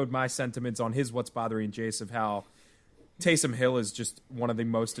Raven, echoed my sentiments on his What's Bothering Jace of how Taysom Hill is just one of the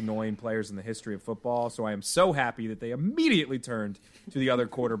most annoying players in the history of football, so I am so happy that they immediately turned to the other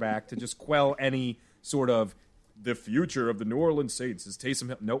quarterback to just quell any sort of the future of the New Orleans Saints is Taysom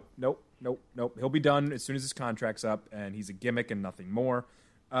Hill. Nope. He'll be done as soon as his contract's up, and he's a gimmick and nothing more.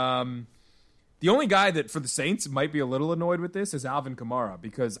 The only guy that for the Saints might be a little annoyed with this is Alvin Kamara,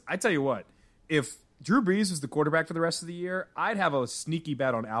 because I tell you what, if Drew Brees was the quarterback for the rest of the year, I'd have a sneaky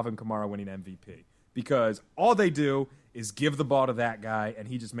bet on Alvin Kamara winning MVP, because all they do is give the ball to that guy, and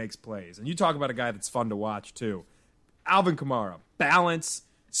he just makes plays. And you talk about a guy that's fun to watch, too. Alvin Kamara, balance,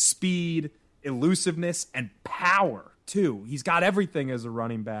 speed, elusiveness, and power, too. He's got everything as a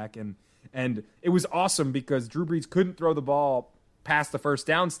running back, and it was awesome because Drew Brees couldn't throw the ball past the first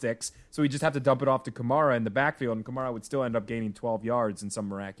down sticks, so he just had to dump it off to Kamara in the backfield, and Kamara would still end up gaining 12 yards in some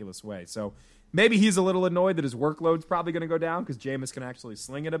miraculous way. So maybe he's a little annoyed that his workload's probably going to go down because Jameis can actually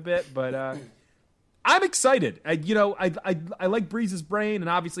sling it a bit, but I'm excited. I like Brees' brain, and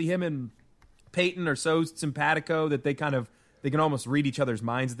obviously him and Peyton are so simpatico that they can almost read each other's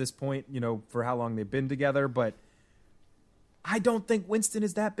minds at this point, for how long they've been together. But I don't think Winston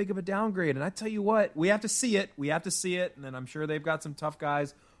is that big of a downgrade. And I tell you what, we have to see it. And then I'm sure they've got some tough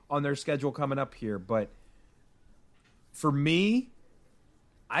guys on their schedule coming up here. But for me,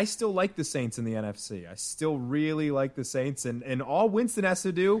 I still like the Saints in the NFC. I still really like the Saints. And all Winston has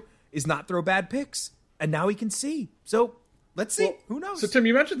to do is not throw bad picks, and now he can see. So let's see. Who knows? So, Tim,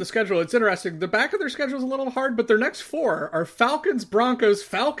 you mentioned the schedule. It's interesting. The back of their schedule is a little hard, but their next 4 are Falcons, Broncos,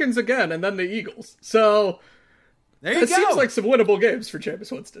 Falcons again, and then the Eagles. So there you it go. Seems like some winnable games for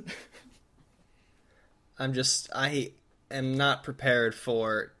Jameis Winston. I am not prepared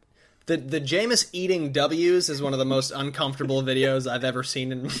for the Jameis eating W's is one of the most uncomfortable videos I've ever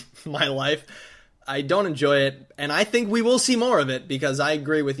seen in my life. I don't enjoy it, and I think we will see more of it because I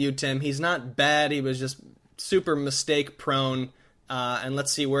agree with you, Tim. He's not bad. He was just super mistake-prone, and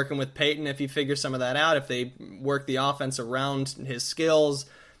let's see, working with Peyton, if he figures some of that out, if they work the offense around his skills,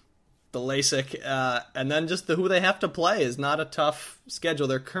 the LASIK, and then just who they have to play is not a tough schedule.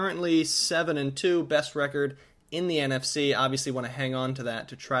 They're currently 7-2, best record in the NFC. Obviously want to hang on to that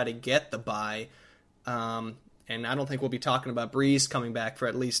to try to get the bye. And I don't think we'll be talking about Breeze coming back for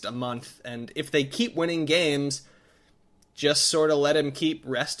at least a month. And if they keep winning games, just sort of let him keep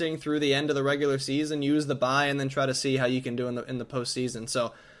resting through the end of the regular season, use the bye, and then try to see how you can do in the postseason.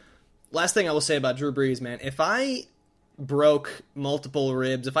 So, last thing I will say about Drew Brees, man, if I broke multiple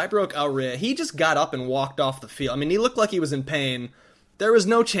ribs, if I broke a rib, he just got up and walked off the field. I mean, he looked like he was in pain. There was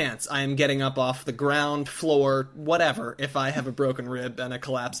no chance I am getting up off the ground, floor, whatever, if I have a broken rib and a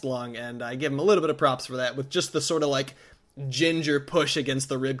collapsed lung, and I give him a little bit of props for that, with just the sort of like ginger push against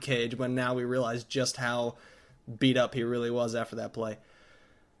the rib cage when now we realize just how beat up he really was after that play.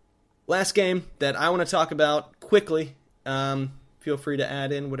 Last game that I want to talk about quickly, feel free to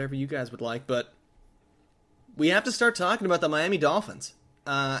add in whatever you guys would like, but we have to start talking about the Miami Dolphins.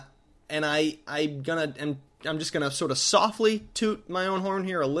 And I'm just going to sort of softly toot my own horn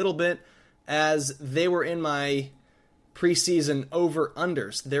here a little bit, as they were in my preseason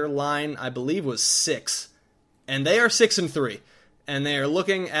over-unders. Their line, I believe, was 6. And they are 6-3. And they are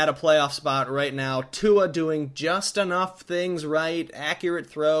looking at a playoff spot right now. Tua doing just enough things right, accurate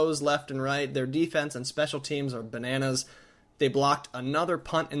throws left and right. Their defense and special teams are bananas. They blocked another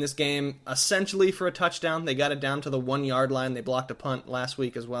punt in this game, essentially for a touchdown. They got it down to the 1-yard line. They blocked a punt last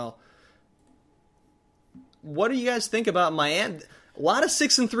week as well. What do you guys think about Miami? A lot of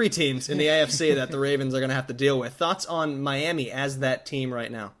 6-3 teams in the AFC that the Ravens are going to have to deal with. Thoughts on Miami as that team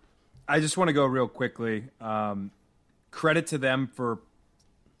right now? I just want to go real quickly. Credit to them for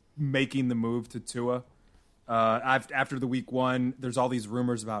making the move to Tua. After the week 1, there's all these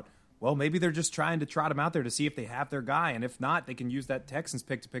rumors about, well, maybe they're just trying to trot him out there to see if they have their guy, and if not, they can use that Texans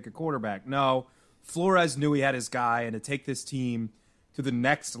pick to pick a quarterback. No, Flores knew he had his guy, and to take this team to the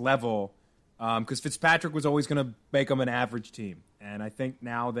next level, because Fitzpatrick was always going to make them an average team, and I think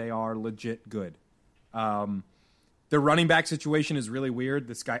now they are legit good. Their running back situation is really weird.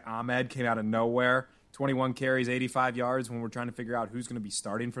 This guy Ahmed came out of nowhere, 21 carries, 85 yards, when we're trying to figure out who's going to be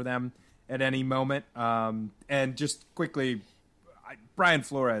starting for them at any moment. And just quickly, Brian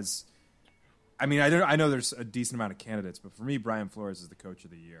Flores, I mean, I know there's a decent amount of candidates, but for me, Brian Flores is the coach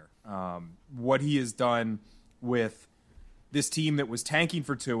of the year. What he has done with this team that was tanking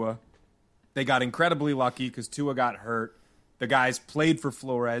for Tua, they got incredibly lucky because Tua got hurt. The guys played for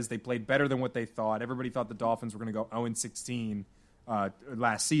Flores. They played better than what they thought. Everybody thought the Dolphins were going to go 0-16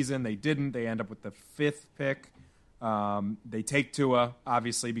 last season. They didn't. They end up with the 5th pick. They take Tua,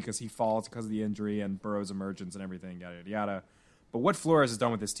 obviously, because he falls because of the injury and Burrow's emergence and everything, yada, yada, yada. But what Flores has done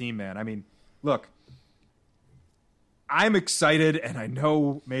with this team, man, I mean, look, I'm excited, and I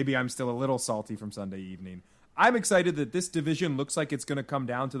know maybe I'm still a little salty from Sunday evening. I'm excited that this division looks like it's going to come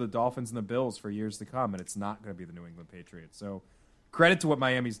down to the Dolphins and the Bills for years to come, and it's not going to be the New England Patriots. So credit to what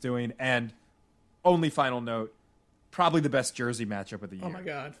Miami's doing, and only final note, probably the best jersey matchup of the year. Oh, my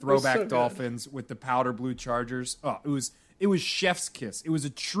God. Throwback so Dolphins with the powder blue Chargers. Oh, it was chef's kiss. It was a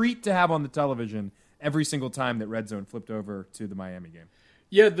treat to have on the television every single time that Red Zone flipped over to the Miami game.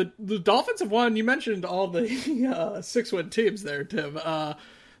 Yeah, the Dolphins have won. You mentioned all the 6-win teams there, Tim.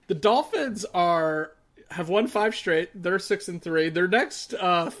 The Dolphins have won 5 straight. They're 6-3. Their next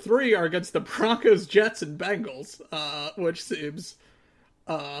 3 are against the Broncos, Jets, and Bengals, which seems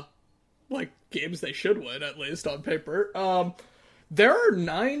like games they should win, at least on paper. There are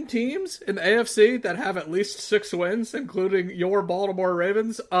 9 teams in the AFC that have at least 6 wins, including your Baltimore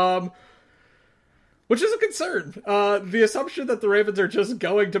Ravens, which is a concern. The assumption that the Ravens are just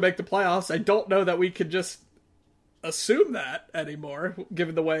going to make the playoffs, I don't know that we could just assume that anymore,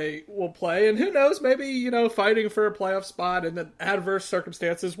 given the way we'll play. And who knows, maybe, fighting for a playoff spot in the adverse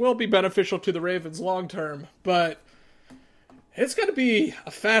circumstances will be beneficial to the Ravens long term. But it's going to be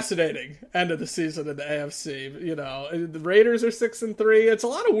a fascinating end of the season in the AFC. The Raiders are 6-3. It's a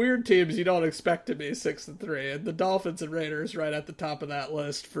lot of weird teams you don't expect to be 6-3. And the Dolphins and Raiders right at the top of that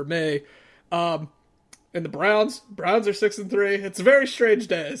list for me. And the Browns are 6-3. It's very strange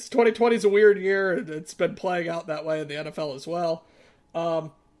days. 2020 is a weird year, and it's been playing out that way in the NFL as well.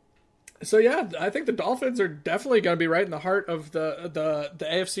 So yeah, I think the Dolphins are definitely going to be right in the heart of the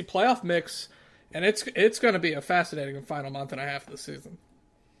AFC playoff mix, and it's going to be a fascinating final month and a half of the season.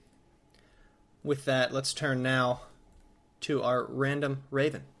 With that, let's turn now to our random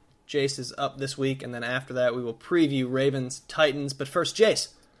Raven. Jace is up this week, and then after that, we will preview Ravens Titans. But first,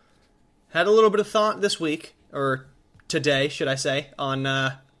 Jace. Had a little bit of thought this week, or today, should I say, on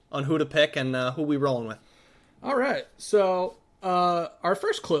who to pick and who we rolling with. All right, so our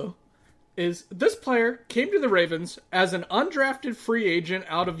first clue is this player came to the Ravens as an undrafted free agent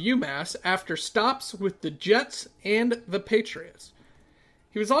out of UMass after stops with the Jets and the Patriots.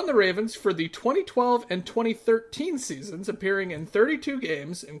 He was on the Ravens for the 2012 and 2013 seasons, appearing in 32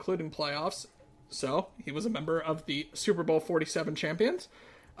 games, including playoffs, So he was a member of the Super Bowl 47 champions.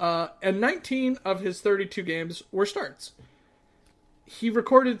 And 19 of his 32 games were starts. He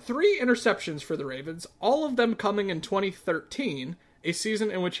recorded 3 interceptions for the Ravens, all of them coming in 2013, a season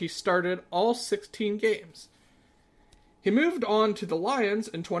in which he started all 16 games. He moved on to the Lions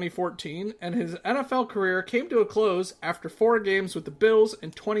in 2014, and his NFL career came to a close after 4 games with the Bills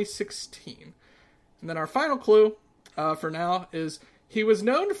in 2016. And then our final clue for now is he was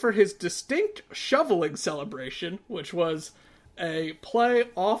known for his distinct shoveling celebration, which was a play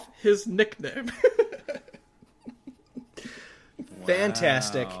off his nickname.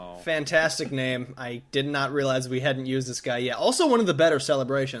 Fantastic. Wow. Fantastic name. I did not realize we hadn't used this guy yet. Also one of the better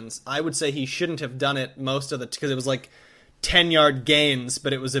celebrations. I would say he shouldn't have done it most of the... because it was like 10-yard gains,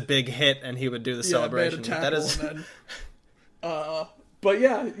 but it was a big hit, and he would do the celebration. That is... But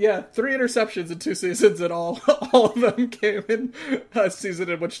yeah, 3 interceptions in 2 seasons, and all of them came in a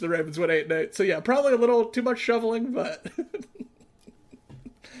season in which the Ravens went 8-8. So yeah, probably a little too much shoveling, but...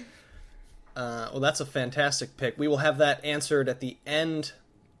 well, that's a fantastic pick. We will have that answered at the end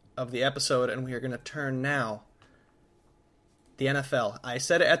of the episode, and we are going to turn now. The NFL. I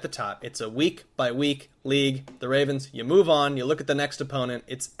said it at the top. It's a week-by-week league. The Ravens, you move on, you look at the next opponent.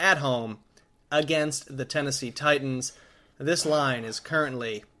 It's at home against the Tennessee Titans. This line is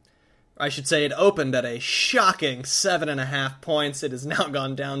currently, I should say it opened at a shocking 7.5 points. It has now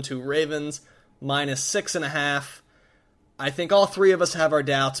gone down to Ravens minus 6.5. I think all 3 of us have our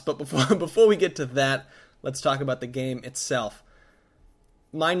doubts, but before we get to that, let's talk about the game itself.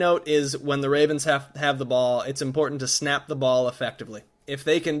 My note is when the Ravens have the ball, it's important to snap the ball effectively. If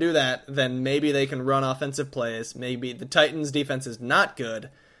they can do that, then maybe they can run offensive plays. Maybe the Titans' defense is not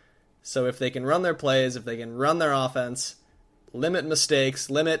good, so if they can run their plays, if they can run their offense, limit mistakes,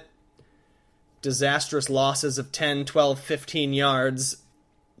 limit disastrous losses of 10, 12, 15 yards,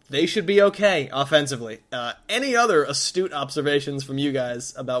 they should be okay offensively. Any other astute observations from you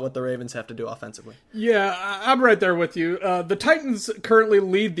guys about what the Ravens have to do offensively? Yeah, I'm right there with you. The Titans currently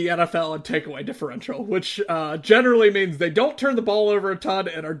lead the NFL in takeaway differential, which generally means they don't turn the ball over a ton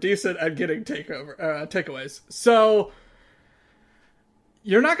and are decent at getting takeaways. So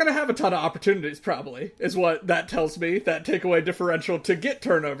you're not going to have a ton of opportunities, probably, is what that tells me, that takeaway differential to get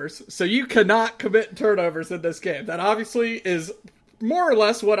turnovers. So you cannot commit turnovers in this game. That obviously is more or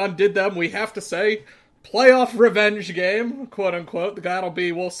less what undid them. We have to say, playoff revenge game, quote unquote.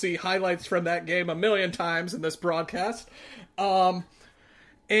 We'll see highlights from that game a million times in this broadcast. And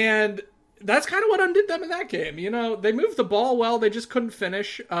that's kind of what undid them in that game. You know, they moved the ball well, they just couldn't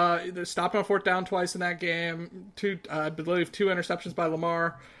finish. They stopped on 4th down twice in that game. I believe 2 interceptions by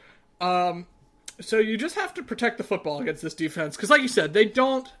Lamar. So you just have to protect the football against this defense. Because like you said, they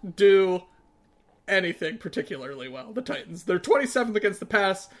don't do anything particularly well, the Titans. They're 27th against the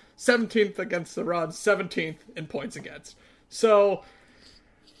pass, 17th against the run, 17th in points against. So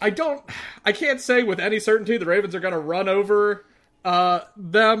I can't say with any certainty the Ravens are going to run over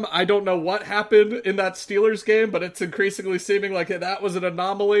them. I don't know what happened in that Steelers game, but it's increasingly seeming like that was an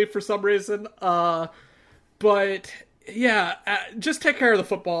anomaly for some reason. But yeah, just take care of the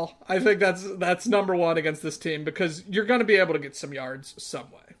football. I think that's number one against this team, because you're going to be able to get some yards some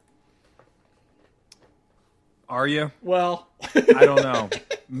way. Are you? Well, I don't know.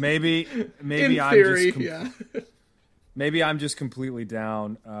 Maybe in I'm theory, just maybe I'm just completely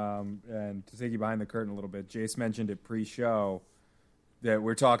down. And to take you behind the curtain a little bit, Jace mentioned it pre-show that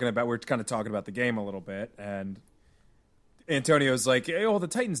we're kind of talking about the game a little bit, and Antonio's like, "Hey, well, the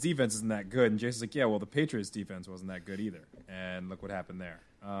Titans' defense isn't that good," and Jason's like, "Yeah, well, the Patriots' defense wasn't that good either," and look what happened there.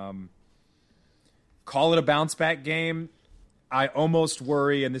 Call it a bounce back game. I almost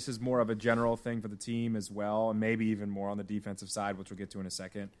worry, and this is more of a general thing for the team as well, and maybe even more on the defensive side, which we'll get to in a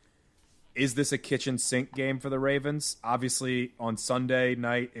second. Is this a kitchen sink game for the Ravens? Obviously, on Sunday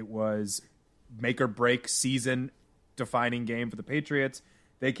night, it was make or break season defining game for the Patriots.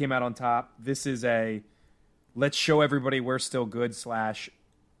 They came out on top. This is a let's show everybody we're still good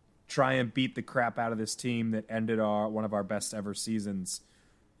 / try and beat the crap out of this team that ended one of our best ever seasons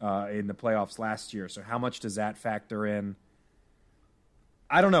in the playoffs last year. So how much does that factor in?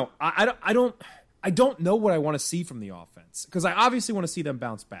 I don't know. I don't know what I want to see from the offense, because I obviously want to see them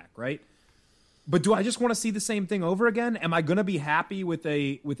bounce back, right? But do I just want to see the same thing over again? Am I going to be happy with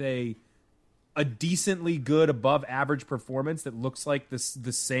a decently good above average performance that looks like the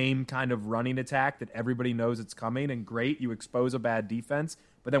same kind of running attack that everybody knows it's coming, and great, you expose a bad defense,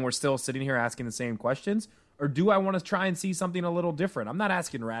 but then we're still sitting here asking the same questions? Or do I want to try and see something a little different? I'm not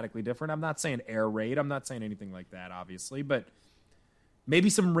asking radically different. I'm not saying air raid. I'm not saying anything like that, obviously, but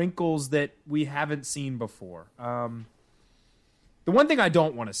maybe some wrinkles that we haven't seen before. The one thing I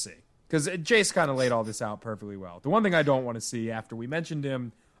don't want to see, because Jace kind of laid all this out perfectly well. The one thing I don't want to see after we mentioned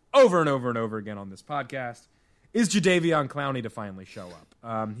him over and over and over again on this podcast is Jadeveon Clowney to finally show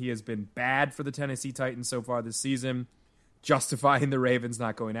up. He has been bad for the Tennessee Titans so far this season, justifying the Ravens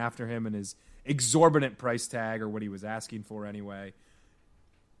not going after him and his exorbitant price tag, or what he was asking for anyway.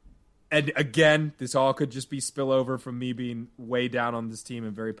 And again, this all could just be spillover from me being way down on this team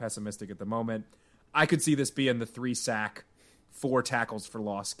and very pessimistic at the moment. I could see this being the 3-sack, 4 tackles for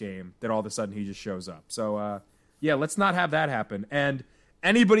loss game that all of a sudden he just shows up. So, yeah, let's not have that happen. And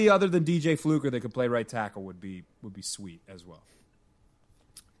anybody other than DJ Fluker that could play right tackle would be sweet as well.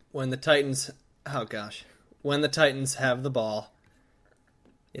 When the Titans have the ball,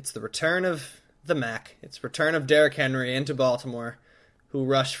 it's the return of the Mac. It's return of Derrick Henry into Baltimore, who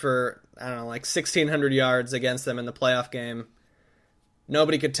rushed for, 1,600 yards against them in the playoff game.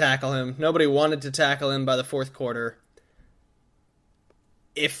 Nobody could tackle him. Nobody wanted to tackle him by the fourth quarter.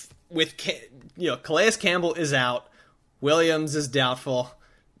 Calais Campbell is out, Williams is doubtful.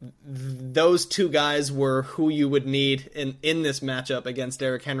 Those two guys were who you would need in this matchup against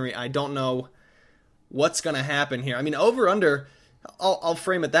Derrick Henry. I don't know what's going to happen here. I mean, over-under, I'll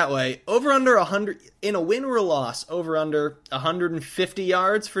frame it that way. Over-under 100, in a win or a loss, over-under 150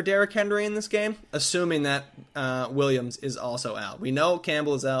 yards for Derrick Henry in this game, assuming that Williams is also out. We know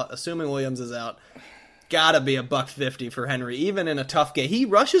Campbell is out, assuming Williams is out. Gotta be $150 for Henry, even in a tough game. He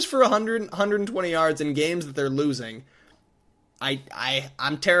rushes for 100, 120 yards in games that they're losing.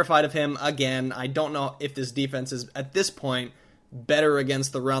 I'm terrified of him again. I don't know if this defense is, at this point, better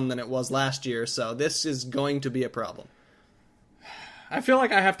against the run than it was last year, so this is going to be a problem. I feel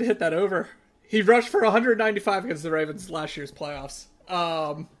like I have to hit that over. He rushed for 195 against the Ravens last year's playoffs,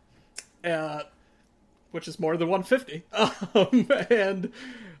 which is more than 150. And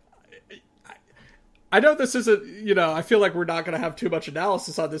I know this isn't, I feel like we're not going to have too much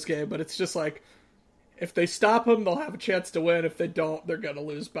analysis on this game, but it's just like, if they stop him, they'll have a chance to win. If they don't, they're going to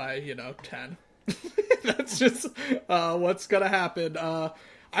lose by, 10. That's just what's going to happen.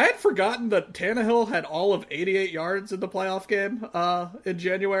 I had forgotten that Tannehill had all of 88 yards in the playoff game in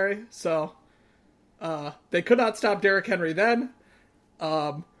January, so they could not stop Derrick Henry then.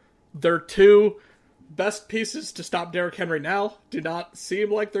 Their two best pieces to stop Derrick Henry now do not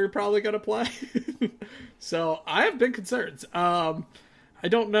seem like they're probably going to play. So I have big concerns. I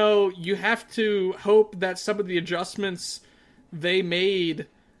don't know. You have to hope that some of the adjustments they made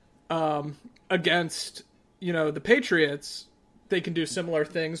against, the Patriots, they can do similar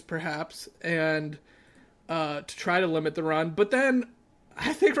things perhaps, and to try to limit the run. But then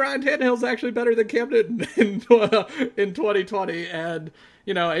I think Ryan Tannehill's actually better than Cam Newton in 2020. And,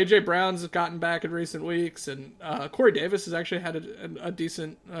 A.J. Brown's gotten back in recent weeks, and Corey Davis has actually had a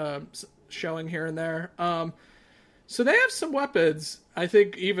decent showing here and there. So they have some weapons, I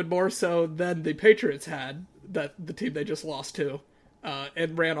think even more so than the Patriots had, that the team they just lost to.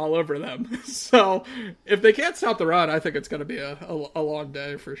 And ran all over them. So if they can't stop the run, I think it's going to be a long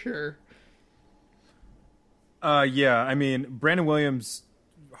day for sure. Yeah, I mean, Brandon Williams,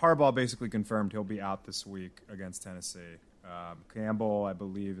 Harbaugh basically confirmed he'll be out this week against Tennessee. Campbell, I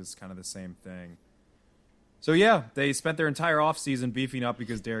believe, is kind of the same thing. So yeah, they spent their entire offseason beefing up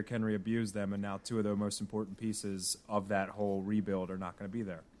because Derrick Henry abused them, and now two of the most important pieces of that whole rebuild are not going to be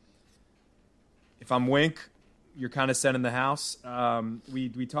there. If I'm Wink, you're kind of sending the house.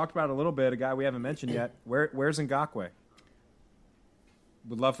 We talked about it a little bit, a guy we haven't mentioned yet. Where's Ngakoue?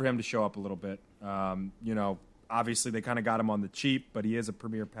 Would love for him to show up a little bit. Obviously they kind of got him on the cheap, but he is a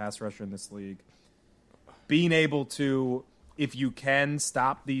premier pass rusher in this league. Being able to, if you can,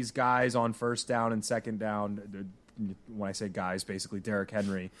 stop these guys on first down and second down, when I say guys, basically Derrick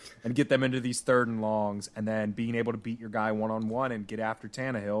Henry, and get them into these third and longs, and then being able to beat your guy one-on-one and get after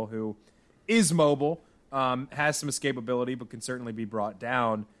Tannehill, who is mobile, has some escapability, but can certainly be brought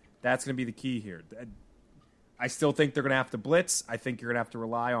down. That's going to be the key here. I still think they're going to have to blitz. I think you're going to have to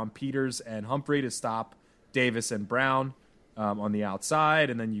rely on Peters and Humphrey to stop Davis and Brown on the outside.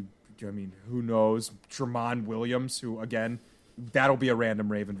 And then who knows? Tramon Williams, who, again, that'll be a random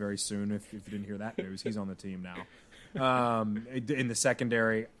Raven very soon if you didn't hear that news. He's on the team now. In the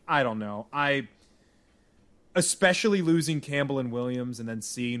secondary, I don't know. Especially losing Campbell and Williams and then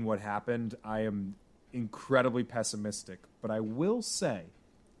seeing what happened, I am incredibly pessimistic. But I will say,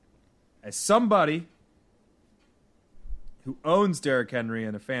 as somebody who owns Derrick Henry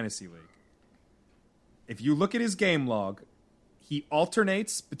in a fantasy league, if you look at his game log, he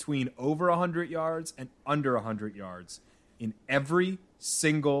alternates between over 100 yards and under 100 yards in every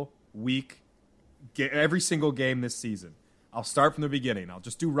single week, every single game this season. I'll start from the beginning. I'll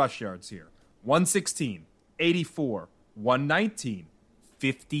just do rush yards here. 116, 84, 119,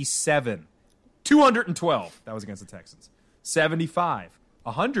 57, 212. That was against the Texans. 75,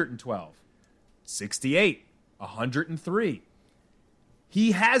 112, 68, 103.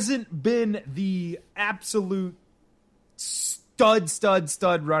 He hasn't been the absolute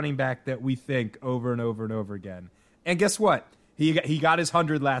stud running back that we think over and over and over again. And guess what? He got his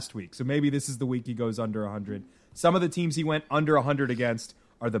 100 last week, so maybe this is the week he goes under 100. Some of the teams he went under 100 against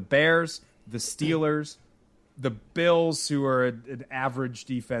are the Bears, the Steelers, the Bills, who are an average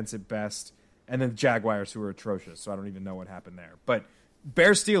defense at best, and then the Jaguars, who are atrocious, so I don't even know what happened there. But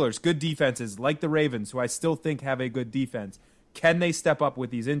Bears, Steelers, good defenses, like the Ravens, who I still think have a good defense. Can they step up with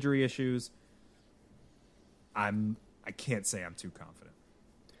these injury issues? I can't say I'm too confident.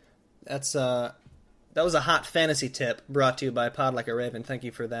 That was a hot fantasy tip brought to you by Pod Like a Raven. Thank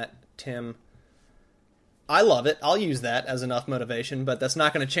you for that, Tim. I love it. I'll use that as enough motivation, but that's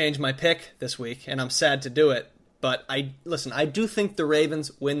not going to change my pick this week, and I'm sad to do it. But I do think the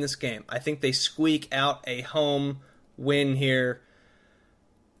Ravens win this game. I think they squeak out a home win here.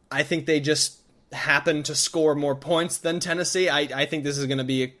 I think they just happen to score more points than Tennessee. I think this is going to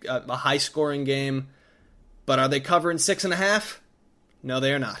be a high-scoring game. But are they covering 6.5? No,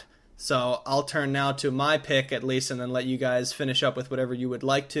 they are not. So I'll turn now to my pick at least, and then let you guys finish up with whatever you would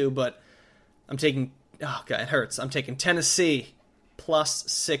like to. But I'm taking, oh God, it hurts. I'm taking Tennessee plus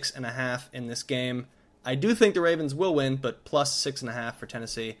 6.5 in this game. I do think the Ravens will win, but plus 6.5 for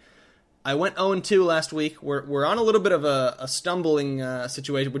Tennessee. I went 0-2 last week. We're on a little bit of a stumbling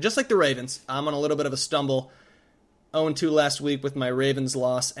situation. We're just like the Ravens. I'm on a little bit of a stumble. 0-2 last week with my Ravens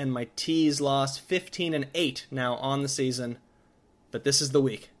loss and my T's loss. 15-8 now on the season. But this is the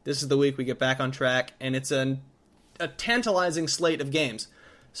week. This is the week we get back on track, and it's a tantalizing slate of games.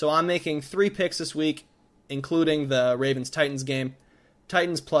 So I'm making 3 picks this week, including the Ravens-Titans game.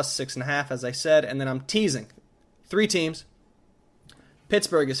 Titans plus 6.5, as I said, and then I'm teasing 3 teams.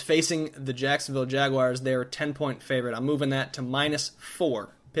 Pittsburgh is facing the Jacksonville Jaguars. They're a 10-point favorite. I'm moving that to -4.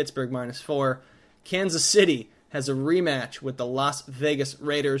 Pittsburgh -4. Kansas City has a rematch with the Las Vegas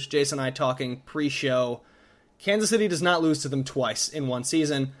Raiders. Jason and I talking pre-show. Kansas City does not lose to them twice in one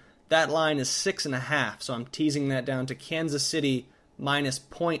season. That line is 6.5, so I'm teasing that down to Kansas City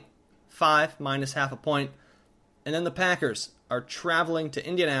 -0.5, -0.5 point. And then the Packers are traveling to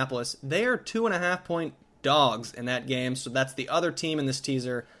Indianapolis. They are 2.5-point dogs in that game, so that's the other team in this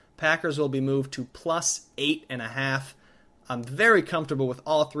teaser. Packers will be moved to plus 8.5. I'm very comfortable with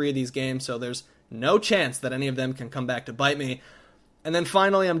all 3 of these games, so there's no chance that any of them can come back to bite me. And then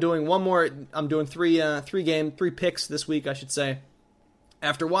finally, I'm doing one more. I'm doing 3 picks this week, I should say.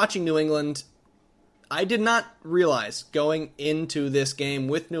 After watching New England, I did not realize going into this game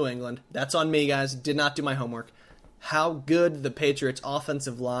with New England, that's on me, guys, did not do my homework, how good the Patriots'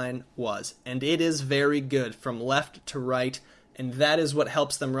 offensive line was. And it is very good from left to right, and that is what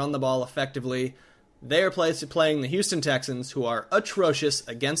helps them run the ball effectively. They are playing the Houston Texans, who are atrocious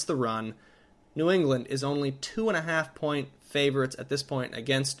against the run. New England is only 2.5-point favorites at this point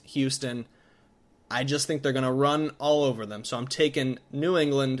against Houston. I just think they're going to run all over them. So I'm taking New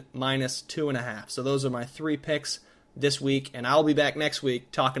England -2.5. So those are my 3 picks this week, and I'll be back next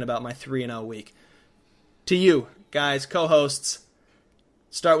week talking about my 3-0 week. To you, guys, co-hosts,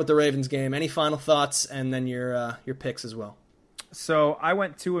 start with the Ravens game. Any final thoughts, and then your picks as well. So I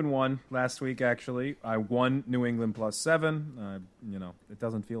went 2-1 last week, actually. I won New England +7. It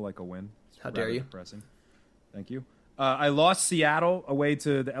doesn't feel like a win. How dare you? Depressing. Thank you. I lost Seattle away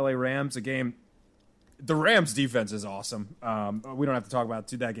to the LA Rams, a game. The Rams defense is awesome. We don't have to talk about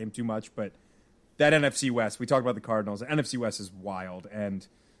that game too much, but that NFC West, we talked about the Cardinals. The NFC West is wild, and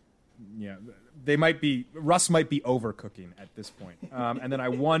Russ might be overcooking at this point. And then I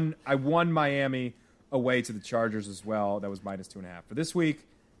won Miami away to the Chargers as well. That was -2.5. For this week,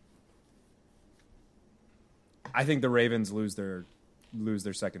 I think the Ravens lose their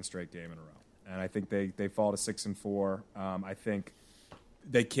second straight game in a row. And I think they fall to 6-4. I think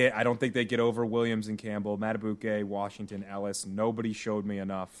they can't. I don't think they get over Williams and Campbell, Matabuke, Washington, Ellis. Nobody showed me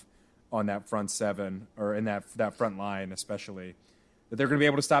enough on that front 7 or in that front line, especially, that they're going to be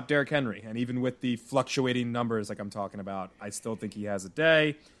able to stop Derrick Henry. And even with the fluctuating numbers like I'm talking about, I still think he has a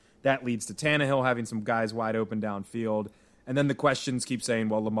day. That leads to Tannehill having some guys wide open downfield. And then the questions keep saying,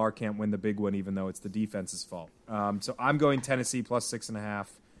 well, Lamar can't win the big one, even though it's the defense's fault. So I'm going Tennessee plus 6.5,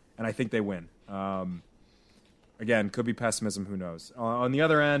 and I think they win. Again, could be pessimism, who knows. On the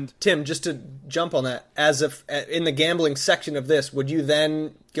other end... Tim, just to jump on that, as if in the gambling section of this, would you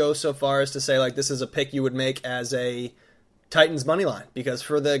then go so far as to say, like, this is a pick you would make as a Titans money line? Because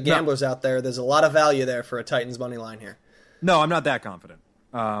for the gamblers out there, there's a lot of value there for a Titans money line here. No, I'm not that confident.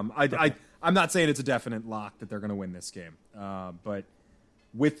 I'm not saying it's a definite lock that they're going to win this game. But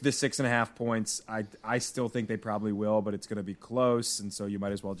with the 6.5 points, I still think they probably will, but it's going to be close, and so you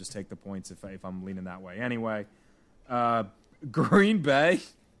might as well just take the points if I'm leaning that way. Anyway, Green Bay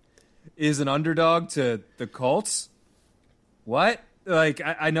is an underdog to the Colts. What? Like,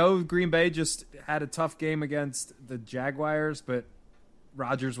 I know Green Bay just had a tough game against the Jaguars, but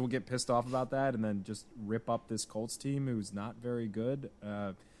Rodgers will get pissed off about that and then just rip up this Colts team who's not very good.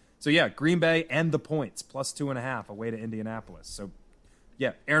 So, yeah, Green Bay and the points, plus 2.5 away to Indianapolis. So,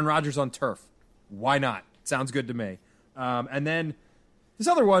 yeah, Aaron Rodgers on turf. Why not? Sounds good to me. And then this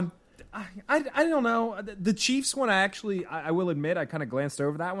other one, I don't know. The Chiefs one, I will admit, I kind of glanced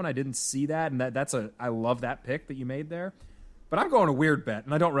over that one. I didn't see that, and I love that pick that you made there. But I'm going a weird bet,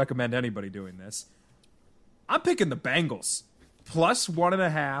 and I don't recommend anybody doing this. I'm picking the Bengals, plus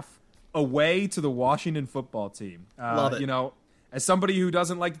 1.5 away to the Washington football team. Love it. You know, as somebody who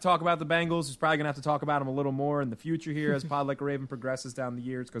doesn't like to talk about the Bengals, who's probably going to have to talk about them a little more in the future here as Pod Like a Raven progresses down the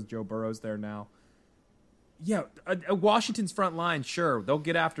years because Joe Burrow's there now. Yeah, Washington's front line, sure, they'll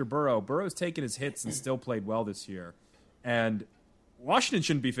get after Burrow. Burrow's taken his hits and still played well this year. And Washington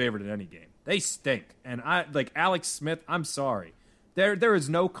shouldn't be favored in any game. They stink. And Alex Smith, I'm sorry. There is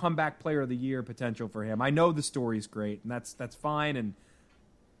no comeback player of the year potential for him. I know the story's great, and that's fine. And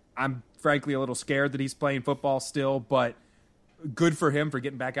I'm frankly a little scared that he's playing football still, but good for him for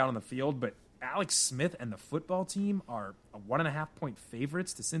getting back out on the field. But Alex Smith and the football team are 1.5 point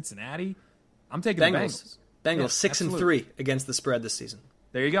favorites to Cincinnati. I'm taking the Bengals. Bengals 6-3 against the spread this season.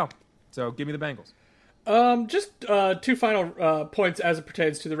 There you go. So give me the Bengals. Just two final points as it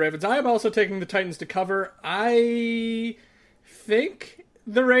pertains to the Ravens. I am also taking the Titans to cover. I think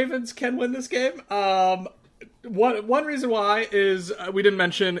the Ravens can win this game. One reason why is we didn't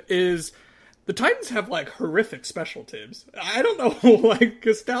mention is the Titans have like horrific special teams. I don't know, like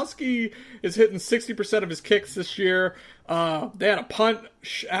Gostkowski is hitting 60% of his kicks this year. They had a punt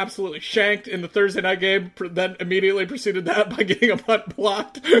absolutely shanked in the Thursday night game, then immediately preceded that by getting a punt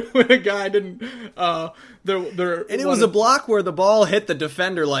blocked when a guy didn't. And it was a block where the ball hit the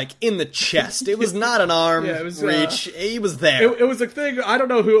defender like in the chest. It was not an arm reach. He was there. It was a thing. I don't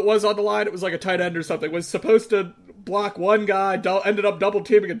know who it was on the line. It was like a tight end or something. It was supposed to block one guy, ended up double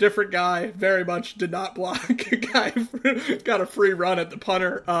teaming a different guy. Very much did not block. A guy got a free run at the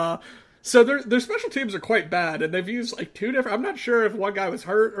punter. So their special teams are quite bad, and they've used like two different. I'm not sure if one guy was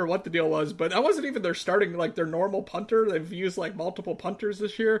hurt or what the deal was, but that wasn't even their starting like their normal punter. They've used like multiple punters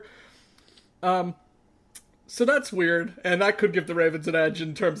this year. So that's weird, and that could give the Ravens an edge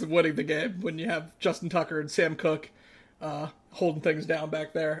in terms of winning the game when you have Justin Tucker and Sam Cook holding things down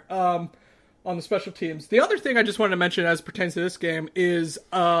back there. On the special teams. The other thing I just wanted to mention as pertains to this game is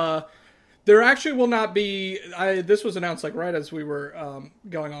there actually will not be, this was announced like right as we were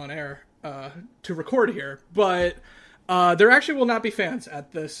going on air to record here, but there actually will not be fans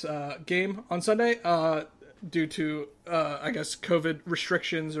at this game on Sunday due to, I guess, COVID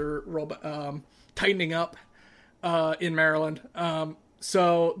restrictions or tightening up in Maryland.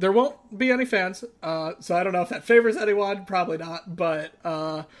 So there won't be any fans. So I don't know if that favors anyone, probably not,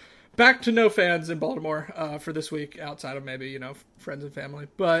 but back to no fans in Baltimore for this week, outside of maybe, friends and family.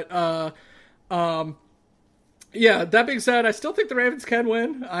 But, yeah, that being said, I still think the Ravens can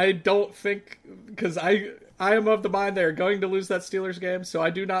win. I don't think, because I am of the mind they're going to lose that Steelers game, so I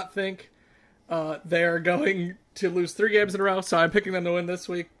do not think they are going to lose 3 games in a row, so I'm picking them to win this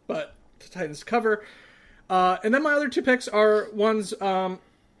week, but the Titans to cover. And then my other 2 picks are ones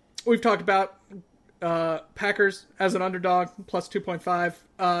we've talked about. Packers as an underdog, plus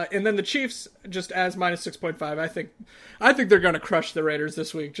 2.5. And then the Chiefs just as minus 6.5. I think they're going to crush the Raiders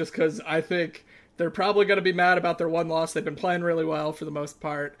this week just because I think they're probably going to be mad about their one loss. They've been playing really well for the most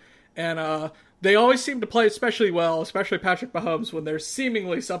part. And they always seem to play especially well, especially Patrick Mahomes, when there's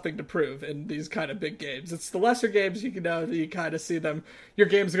seemingly something to prove in these kind of big games. It's the lesser games you kind of see them. Your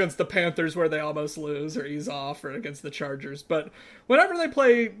games against the Panthers where they almost lose or ease off, or against the Chargers. But whenever they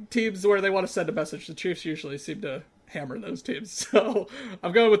play teams where they want to send a message, the Chiefs usually seem to hammer those teams. So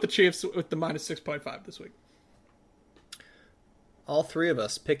I'm going with the Chiefs with the minus 6.5 this week. All 3 of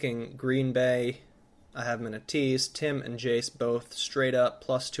us picking Green Bay. I have them in a tease. Tim and Jace both straight up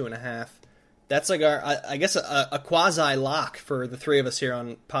plus 2.5. That's like our, I guess, a quasi lock for the 3 of us here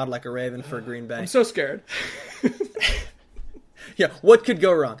on Pod Like a Raven for Green Bay. I'm so scared. Yeah, what could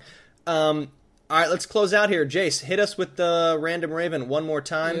go wrong? All right, let's close out here. Jace, hit us with the random Raven one more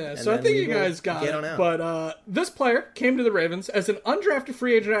time. Yeah, so I think you guys got it. But this player came to the Ravens as an undrafted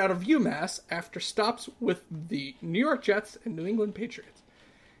free agent out of UMass after stops with the New York Jets and New England Patriots.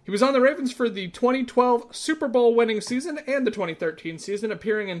 He was on the Ravens for the 2012 Super Bowl winning season and the 2013 season,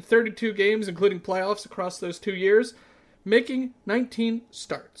 appearing in 32 games, including playoffs across those 2 years. making 19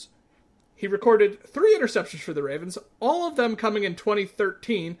 starts. He recorded 3 interceptions for the Ravens, all of them coming in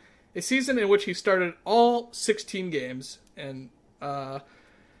 2013, a season in which he started all 16 games. And number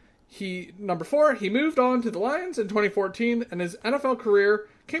 4, he moved on to the Lions in 2014, and his NFL career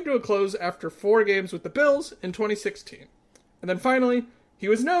came to a close after 4 games with the Bills in 2016. And then finally, he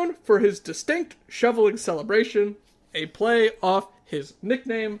was known for his distinct shoveling celebration, a play off his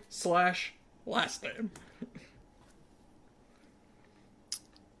nickname / last name.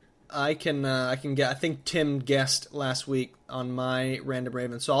 I think Tim guessed last week on my Random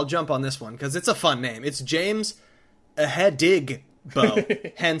Raven, so I'll jump on this one because it's a fun name. It's James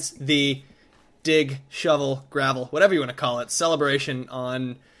Aheddigbo, hence the dig, shovel, gravel, whatever you want to call it, celebration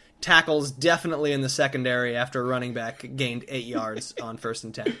on tackles definitely in the secondary after a running back gained 8 yards on 1st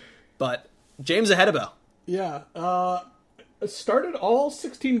and 10. But James Aheddigbo. Yeah, started all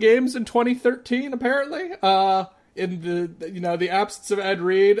 16 games in 2013, apparently. In the absence of Ed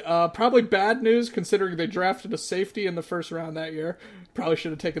Reed, probably bad news considering they drafted a safety in the first round that year. Probably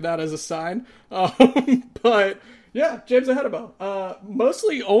should have taken that as a sign. But yeah, James Aheddigbo.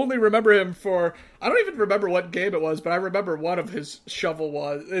 Mostly only remember him for, I don't even remember what game it was, but I remember one of his shovel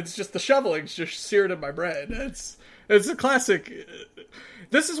was. It's just the shoveling's just seared in my brain. It's a classic.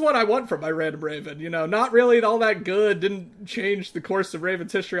 This is what I want from my Random Raven. Not really all that good. Didn't change the course of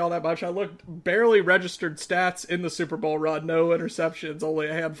Ravens history all that much. I looked barely registered stats in the Super Bowl run. No interceptions, only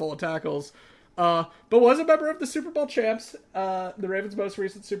a handful of tackles. But was a member of the Super Bowl champs, the Ravens' most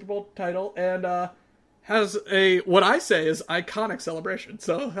recent Super Bowl title, and has what I say is iconic celebration.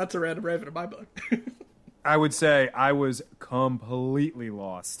 So that's a Random Raven in my book. I would say I was completely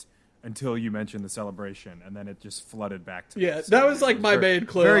lost until you mentioned the celebration, and then it just flooded back to me. Yeah, that was like my main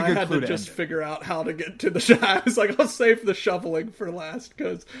clue. Very I good had clue to to just end it. figure out how to get to the shot. I was like, I'll save the shoveling for last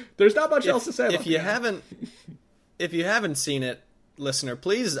because there's not much else to say about it. If you haven't seen it, listener,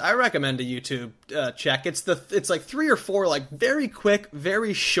 please, I recommend a YouTube check. It's like 3 or 4 like very quick,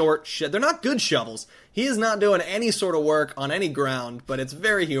 very short they're not good shovels. He is not doing any sort of work on any ground, but it's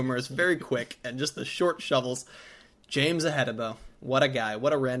very humorous, very quick, and just the short shovels. James Aheddigbo. What a guy.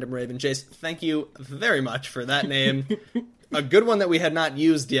 What a Random Raven. Jace, thank you very much for that name. A good one that we had not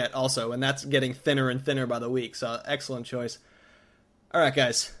used yet also, and that's getting thinner and thinner by the week, so excellent choice. All right,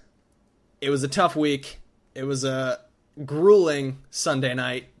 guys. It was a tough week. It was a grueling Sunday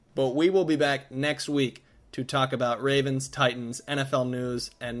night, but we will be back next week to talk about Ravens, Titans, NFL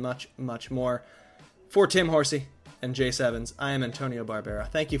news, and much, much more. For Tim Horsey and Jace Evans, I am Antonio Barbera.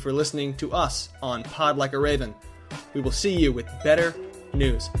 Thank you for listening to us on Pod Like a Raven. We will see you with better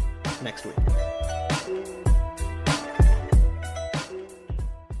news next week.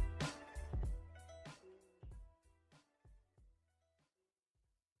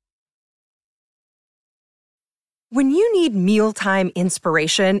 When you need mealtime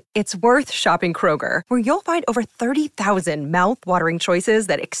inspiration, it's worth shopping Kroger, where you'll find over 30,000 mouth-watering choices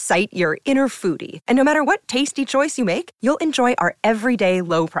that excite your inner foodie. And no matter what tasty choice you make, you'll enjoy our everyday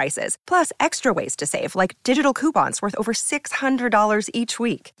low prices, plus extra ways to save, like digital coupons worth over $600 each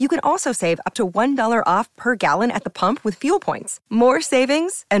week. You can also save up to $1 off per gallon at the pump with fuel points. More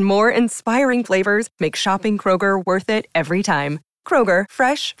savings and more inspiring flavors make shopping Kroger worth it every time. Kroger,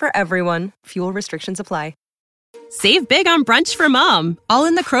 fresh for everyone. Fuel restrictions apply. Save big on brunch for mom, all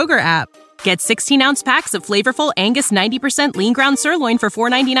in the Kroger app. Get 16-ounce packs of flavorful Angus 90% lean ground sirloin for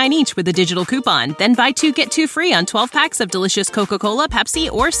 $4.99 each with a digital coupon. Then buy 2, get 2 free on 12 packs of delicious Coca-Cola,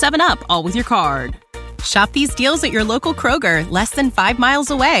 Pepsi, or 7-Up, all with your card. Shop these deals at your local Kroger, less than 5 miles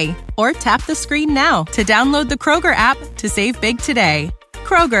away. Or tap the screen now to download the Kroger app to save big today.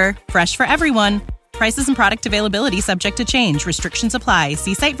 Kroger, fresh for everyone. Prices and product availability subject to change. Restrictions apply.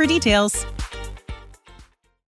 See site for details.